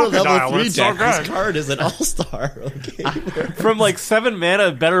 your power level crocodile. 3 It's so deck, this good. card is an all-star. Okay. From like 7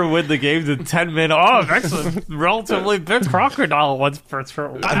 mana, better win the game than 10 mana. Oh, that's a relatively big crocodile once per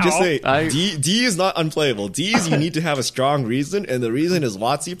turn. I'm just saying, I- D is not unplayable. D is you need to have a strong reason, and the reason is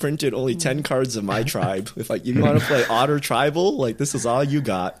WotC printed only 10 cards of my tribe. If like you want to play Otter Tribal, like this is all you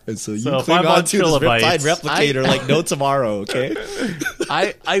got, and so you So if cling I'm on on to this Trilobites, Riptide Replicator like no tomorrow. Okay.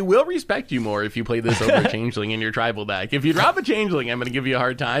 I will respect you more if you play this over Changeling in your tribal deck. If you drop a Changeling, I'm going to give you a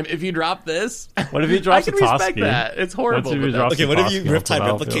hard time. If you drop this, What if he I drops can a Toski? respect that. It's horrible. What if he but drops Okay, what if you Toski off the Riptide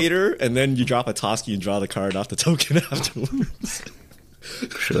battlefield? Replicator and then you drop a Toski and draw the card off the token afterwards?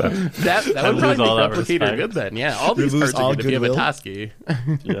 Sure. that would lose probably all that make Replicator respect. good then. Yeah, all You these lose cards are all good if you have a goodwill. Toski.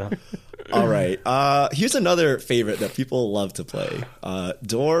 Yeah. All right. Here's another favorite that people love to play.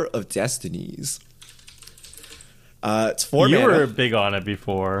 Door of Destinies. It's 4 You mana. were big on it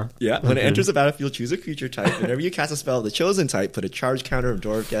before. Yeah, when it enters the battlefield, choose a creature type. Whenever you cast a spell of the chosen type, put a charge counter of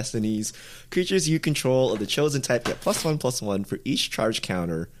Door of Destinies. Creatures you control of the chosen type get +1/+1 for each charge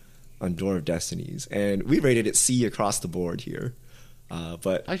counter on Door of Destinies. And we rated it C across the board here.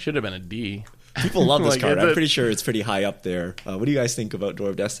 But I should have been a D. people love this Like, card. it's I'm a- pretty sure it's pretty high up there. What do you guys think about Door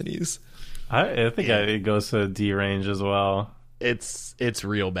of Destinies? I think it goes to D range as well. It's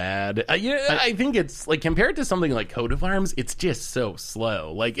real bad. I think it's like compared to something like Coat of Arms, it's just so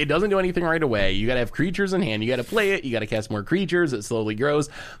slow. Like it doesn't do anything right away. You got to have creatures in hand. You got to play it. You got to cast more creatures. It slowly grows.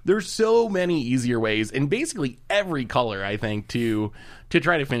 There's so many easier ways, in basically every color, I think, to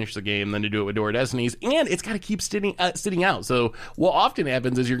try to finish the game than to do it with Door of Destinies. And it's got to keep sitting out. So what often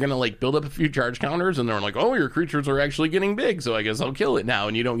happens is you're going to like build up a few charge counters, and they're like, oh, your creatures are actually getting big, so I guess I'll kill it now,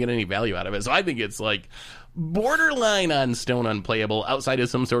 and you don't get any value out of it. So I think it's like borderline on stone unplayable outside of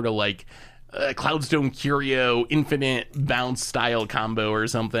some sort of like Cloudstone Curio infinite bounce style combo or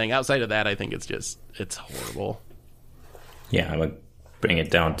something. Outside of that, I think it's horrible. Yeah, I would bring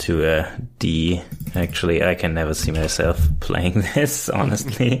it down to a D. Actually, I can never see myself playing this,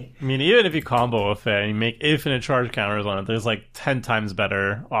 honestly. I mean, even if you combo with it and you make infinite charge counters on it, there's like 10 times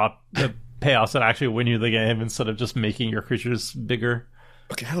better the payoffs that actually win you the game instead of just making your creatures bigger.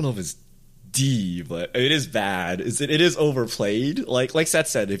 Okay, I don't know if it's D, but it is bad. It is overplayed. Like Seth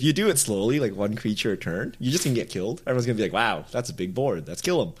said, if you do it slowly, like one creature a turn, you just gonna get killed. Everyone's gonna be like, "Wow, that's a big board. Let's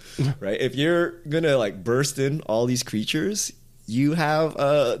kill him." Right? If you're gonna like burst in all these creatures, you have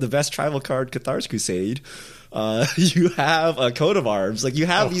the best tribal card, Cathar's Crusade. You have a Coat of Arms. Like you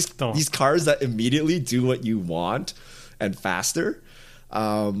have these cards that immediately do what you want and faster.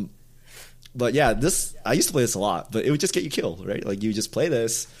 But yeah, I used to play this a lot, but it would just get you killed, right? Like you just play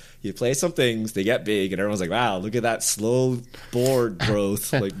this. You play some things, they get big, and everyone's like, "Wow, look at that slow board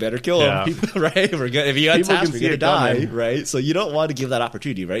growth! Like, better kill him, right? We're good. If you untap, you're gonna die, right? So you don't want to give that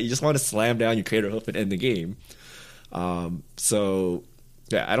opportunity, right? You just want to slam down your Crater Hoof and end the game. So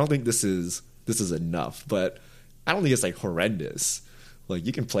yeah, I don't think this is enough, but I don't think it's like horrendous. Like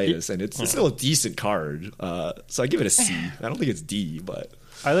you can play this, and it's still a decent card. So I give it a C. I don't think it's D, but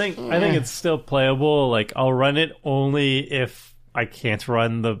I think it's still playable. Like I'll run it only if I can't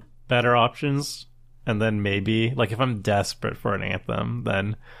run the better options, and then maybe like if I'm desperate for an Anthem,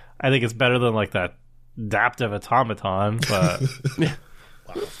 then I think it's better than like that Adaptive Automaton. But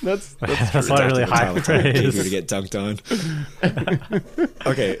That's not really high praise. to get dunked on.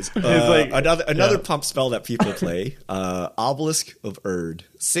 Okay, another pump spell that people play: Obelisk of Erd,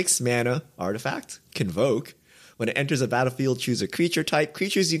 6 mana artifact, Convoke. When it enters a battlefield, choose a creature type.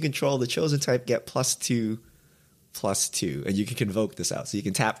 Creatures you control the chosen type get +2/+2, and you can convoke this out, so you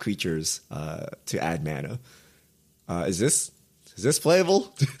can tap creatures to add mana. Is this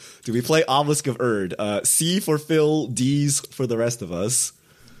playable? Do we play Obelisk of Erd? C for Phil, D's for the rest of us.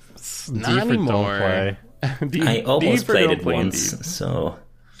 Not anymore. I almost played it once, so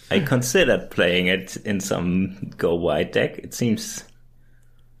I considered playing it in some go wide deck. It seems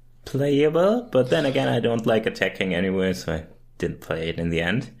playable, but then again, I don't like attacking anyway, so I didn't play it in the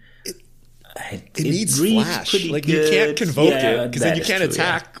end. It needs flash. Like you can't convoke it because then you can't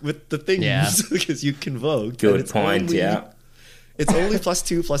attack with the things because you convoked. Good point. It's only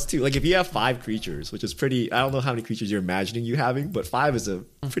 +2/+2. Like if you have 5 creatures, which is pretty. I don't know how many creatures you're imagining you having, but 5 is a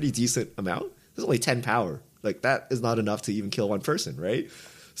pretty decent amount. There's only 10 power. Like that is not enough to even kill one person, right?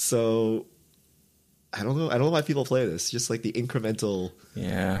 So I don't know why people play this. Just like the incremental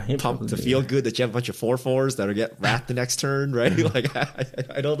pump to feel good that you have a bunch of 4/4s that'll get wrapped the next turn, right? Like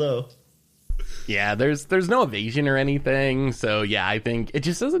I don't know. Yeah, there's no evasion or anything, so yeah, I think it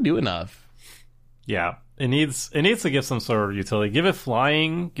just doesn't do enough. Yeah, it needs to give some sort of utility. Give it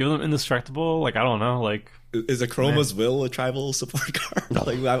flying. Give them indestructible. Like I don't know. Like is Akroma's Will a tribal support card?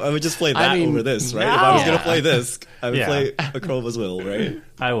 Like I would just play that over this, right? If I was gonna play this, I would play Akroma's Will, right?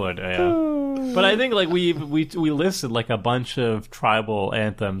 I would, yeah. But I think like we listed like a bunch of tribal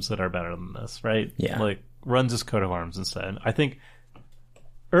anthems that are better than this, right? Yeah. Like runs as Coat of Arms instead. I think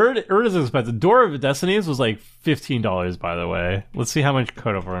Erd is expensive. Door of Destinies was like $15, by the way. Let's see how much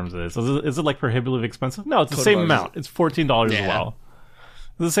Coat of Arms is. Is it like prohibitively expensive? No, it's the same amount. It's $14 as well.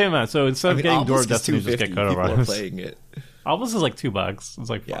 It's the same amount. So instead of getting Door of Destinies, just get Coat of Arms. Playing it. Obelisk is like $2. It's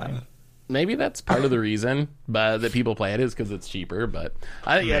like fine. Maybe that's part of the reason that people play it is because it's cheaper. But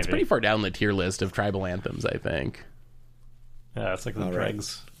it's pretty far down the tier list of tribal anthems, I think. Yeah, it's like the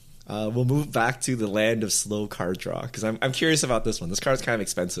dregs. We'll move back to the Land of Slow card draw because I'm curious about this one. This card's kind of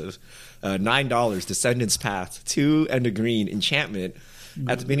expensive. $9, Descendant's Path, 2 and a green, enchantment.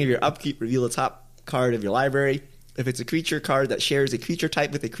 At the beginning of your upkeep, reveal the top card of your library. If it's a creature card that shares a creature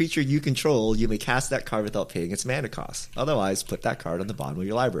type with a creature you control, you may cast that card without paying its mana cost. Otherwise, put that card on the bottom of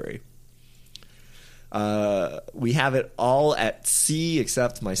your library. We have it all at C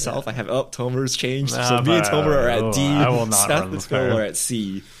except myself. I have Tomer's changed. So me and Tomer are at D. I will not Seth run and this Phil card. are at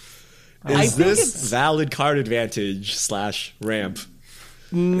C. I Is think this it's- valid card advantage / ramp?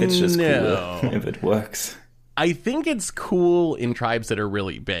 It's just No. cool if it works. I think it's cool in tribes that are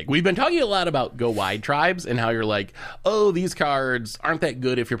really big. We've been talking a lot about go wide tribes and how you're like, oh, these cards aren't that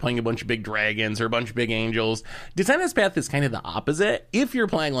good if you're playing a bunch of big dragons or a bunch of big angels. Descendant's Path is kind of the opposite. If you're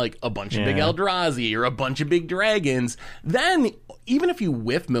playing like a bunch of big Eldrazi or a bunch of big dragons, then even if you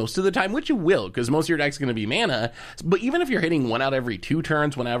whiff most of the time, which you will, because most of your deck's going to be mana, but even if you're hitting one out every 2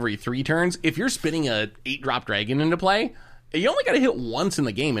 turns, one out every 3 turns, if you're spinning a 8-drop dragon into play, you only got to hit once in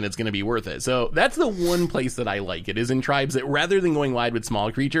the game and it's going to be worth it. So that's the one place that I like it, is in tribes that rather than going wide with small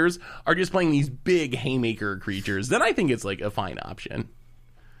creatures are just playing these big haymaker creatures. Then I think it's like a fine option.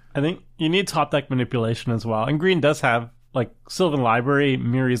 I think you need top deck manipulation as well. And green does have like Sylvan Library,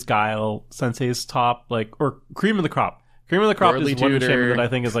 Miri's Guile, Sensei's Top, like, or Cream of the Crop. Cream of the Crop Worldly is one Tutor. enchantment that I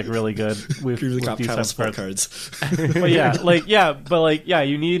think is like really good with, Cream of the with Crop these title types of support cards. cards. But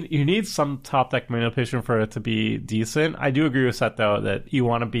you need some top deck manipulation for it to be decent. I do agree with Seth though that you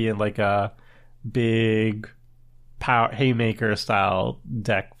want to be in like a big power haymaker style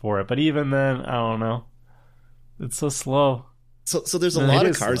deck for it. But even then, I don't know. It's so slow. So there's a No, lot it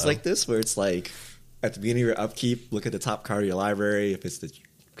of is cards slow. like this where it's like at the beginning of your upkeep, look at the top card of your library. If it's the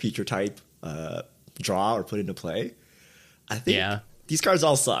creature type, draw or put into play. I think these cards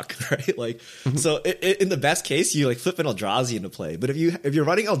all suck, right? Like, so in the best case, you like flip an Eldrazi into play. But if you're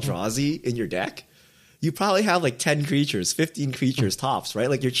running Eldrazi in your deck, you probably have like 10 creatures, 15 creatures tops, right?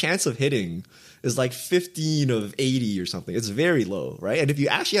 Like your chance of hitting is like 15 of 80 or something. It's very low, right? And if you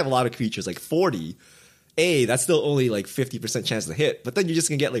actually have a lot of creatures, like 40, that's still only like 50% chance to hit. But then you're just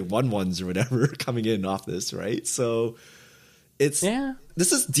gonna get like 1/1s or whatever coming in off this, right? So this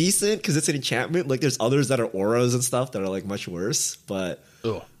is decent because it's an enchantment. Like there's others that are auras and stuff that are like much worse, but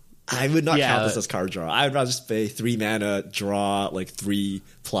I would not count this as card draw. I'd rather just pay 3 mana, draw like 3+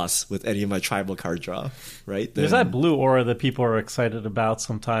 with any of my tribal card draw, right? There's that blue aura that people are excited about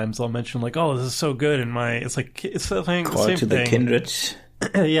sometimes. They'll mention like, oh, this is so good in my, it's the thing, Call same to the thing. kindred.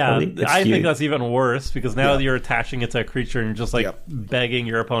 Yeah, It's I you. think that's even worse because now you're attaching it to a creature and just like Yep. begging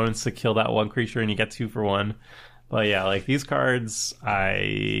your opponents to kill that one creature and you get 2 for 1. But yeah, like these cards,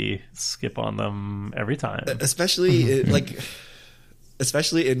 I skip on them every time.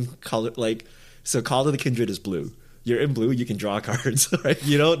 especially in color. Like, so Call to the Kindred is blue. You're in blue, you can draw cards, right?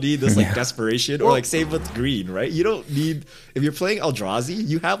 You don't need this like desperation, or like same with green, right? You don't need, if you're playing Eldrazi,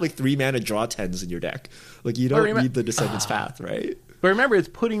 you have like 3 mana draw 10s in your deck. Like you don't need the Descendant's Path, right? But remember, it's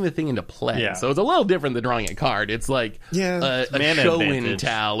putting the thing into play. Yeah. So it's a little different than drawing a card. It's like a mana show advantage. and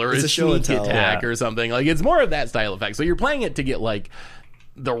tell or It's a a show and sneak tell, attack yeah. or something. Like it's more of that style effect. So you're playing it to get like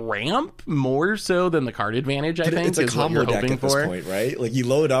the ramp more so than the card advantage, I think, It's a is what combo you're deck hoping at this for. point, right? Like you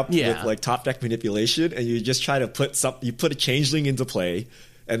load up Yeah. with like top deck manipulation, and you just try to put you put a changeling into play,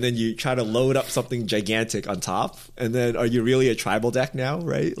 and then you try to load up something gigantic on top. And then, are you really a tribal deck now,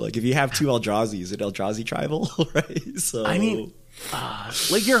 right? Like if you have 2 Eldrazi, is it Eldrazi tribal, right? So I mean,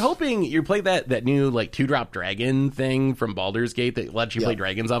 like you're hoping you play that new like 2-drop dragon thing from Baldur's Gate that lets you play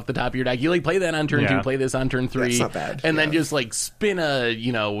dragons off the top of your deck. You like play that on turn 2, play this on turn 3. That's not bad, and then just like spin a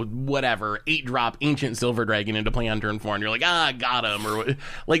whatever 8-drop ancient silver dragon into play on turn 4, and you're like got him, or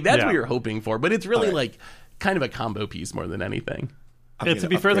like that's what you're hoping for. But it's really like kind of a combo piece more than anything. I'm To gonna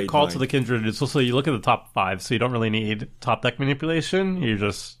be fair, the upgrade Call mine. to the Kindred is also you look at the top 5, so you don't really need top deck manipulation.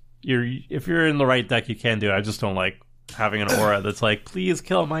 If you're in the right deck, you can do it. I just don't like having an aura that's like, please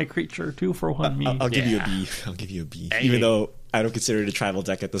kill my creature 2 for 1 me. I'll give you a B. I'll give you a B, even though I don't consider it a tribal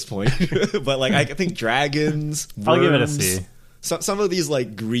deck at this point. But like I think dragons, I'll give it a worms, C. Some of these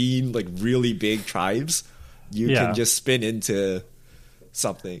like green, like really big tribes, you can just spin into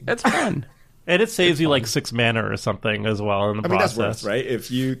something. That's fun. And it saves you like 6 mana or something as well in the I mean, process. that's worth, right? If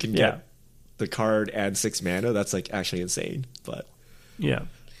you can Yeah. get the card and 6 mana, that's like actually insane. But Yeah.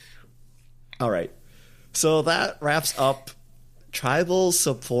 all right, so that wraps up tribal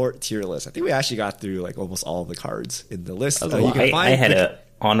support tier list. I think we actually got through like almost all of the cards in the list. You can I had the- an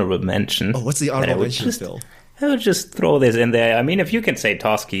honorable mention. Oh, what's the that I honorable would mention, just- Phil? I would just throw this in there. I mean, if you can say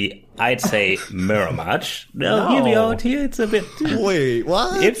Toski, I'd say Mirrormatch. No, hear me out here. It's a bit... Wait,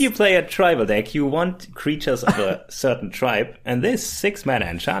 what? If you play a tribal deck, you want creatures of a certain tribe, and this 6 mana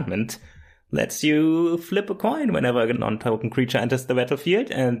enchantment lets you flip a coin whenever a non-token creature enters the battlefield,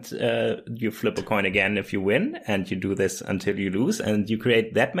 and you flip a coin again if you win, and you do this until you lose, and you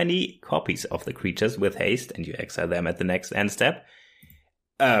create that many copies of the creatures with haste, and you exile them at the next end step.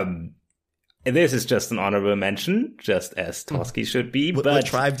 This is just an honorable mention, just as Toski should be. What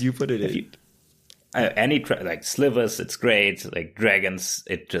tribe do you put it in? Any like slivers, it's great. Like dragons,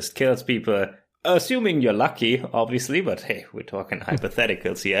 it just kills people. Assuming you're lucky, obviously, but hey, we're talking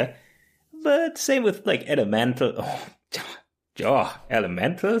hypotheticals here. But same with like elemental.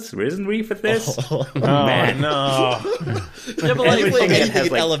 Elementals, Risen Reef with this. Man, no. Yeah, but like anything has,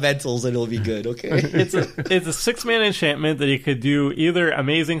 in elementals, and it'll be good. Okay. It's a 6-mana enchantment that you could do either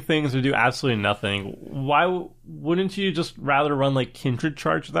amazing things or do absolutely nothing. Why wouldn't you just rather run like Kindred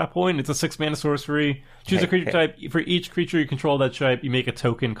Charge at that point? It's a 6-mana sorcery. Choose a creature type. For each creature you control that type, you make a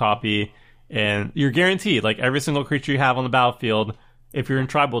token copy, and you're guaranteed like every single creature you have on the battlefield. If you're in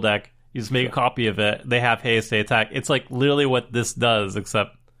tribal deck, you just make a copy of it. They have haste, they attack. It's like literally what this does,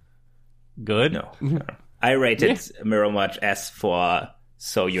 except good. No. I rated Mirrormatch S for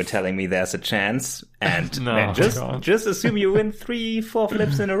so you're telling me there's a chance, and No, man, God. just assume you win 3-4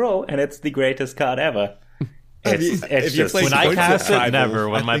 flips in a row, and it's the greatest card ever. It's if you just play When I Points cast of it, tribal, never.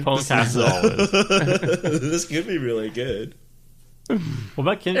 When I my think opponent this casts it, is, always. this could be really good. What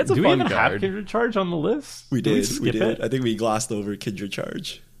about Kindred? It's a Do we fun even have card. Kindred Charge on the list? We Did did. skip We did. it? I think we glossed over Kindred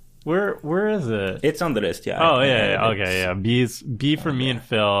Charge. Where is it? it's on the list. Yeah. Oh yeah. Okay, yeah. B for me and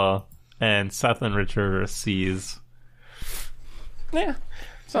Phil, and Seth and Richard are C's. Yeah,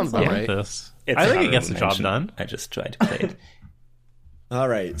 sounds about I right. like this. It's I think an it gets the job honorable mention. done. I just tried to play it. All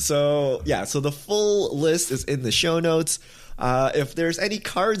right. So the full list is in the show notes. If there's any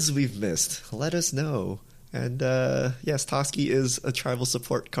cards we've missed, let us know. And yes, Toski is a tribal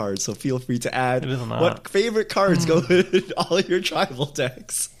support card, so feel free to add It is not. what favorite cards go in all your tribal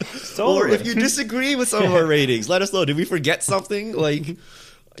decks. Or if you disagree with some of our ratings, let us know. Did we forget something? Like,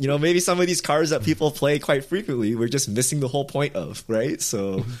 maybe some of these cards that people play quite frequently, we're just missing the whole point of, right?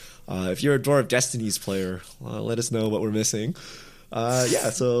 So if you're a Door of Destinies player, let us know what we're missing.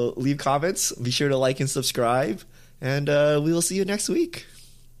 So leave comments. Be sure to like and subscribe. And we will see you next week.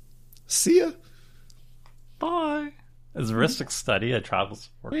 See ya. Bye. Is Ristic Study a tribal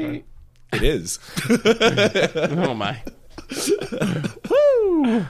support card? It is. Oh my. Woo!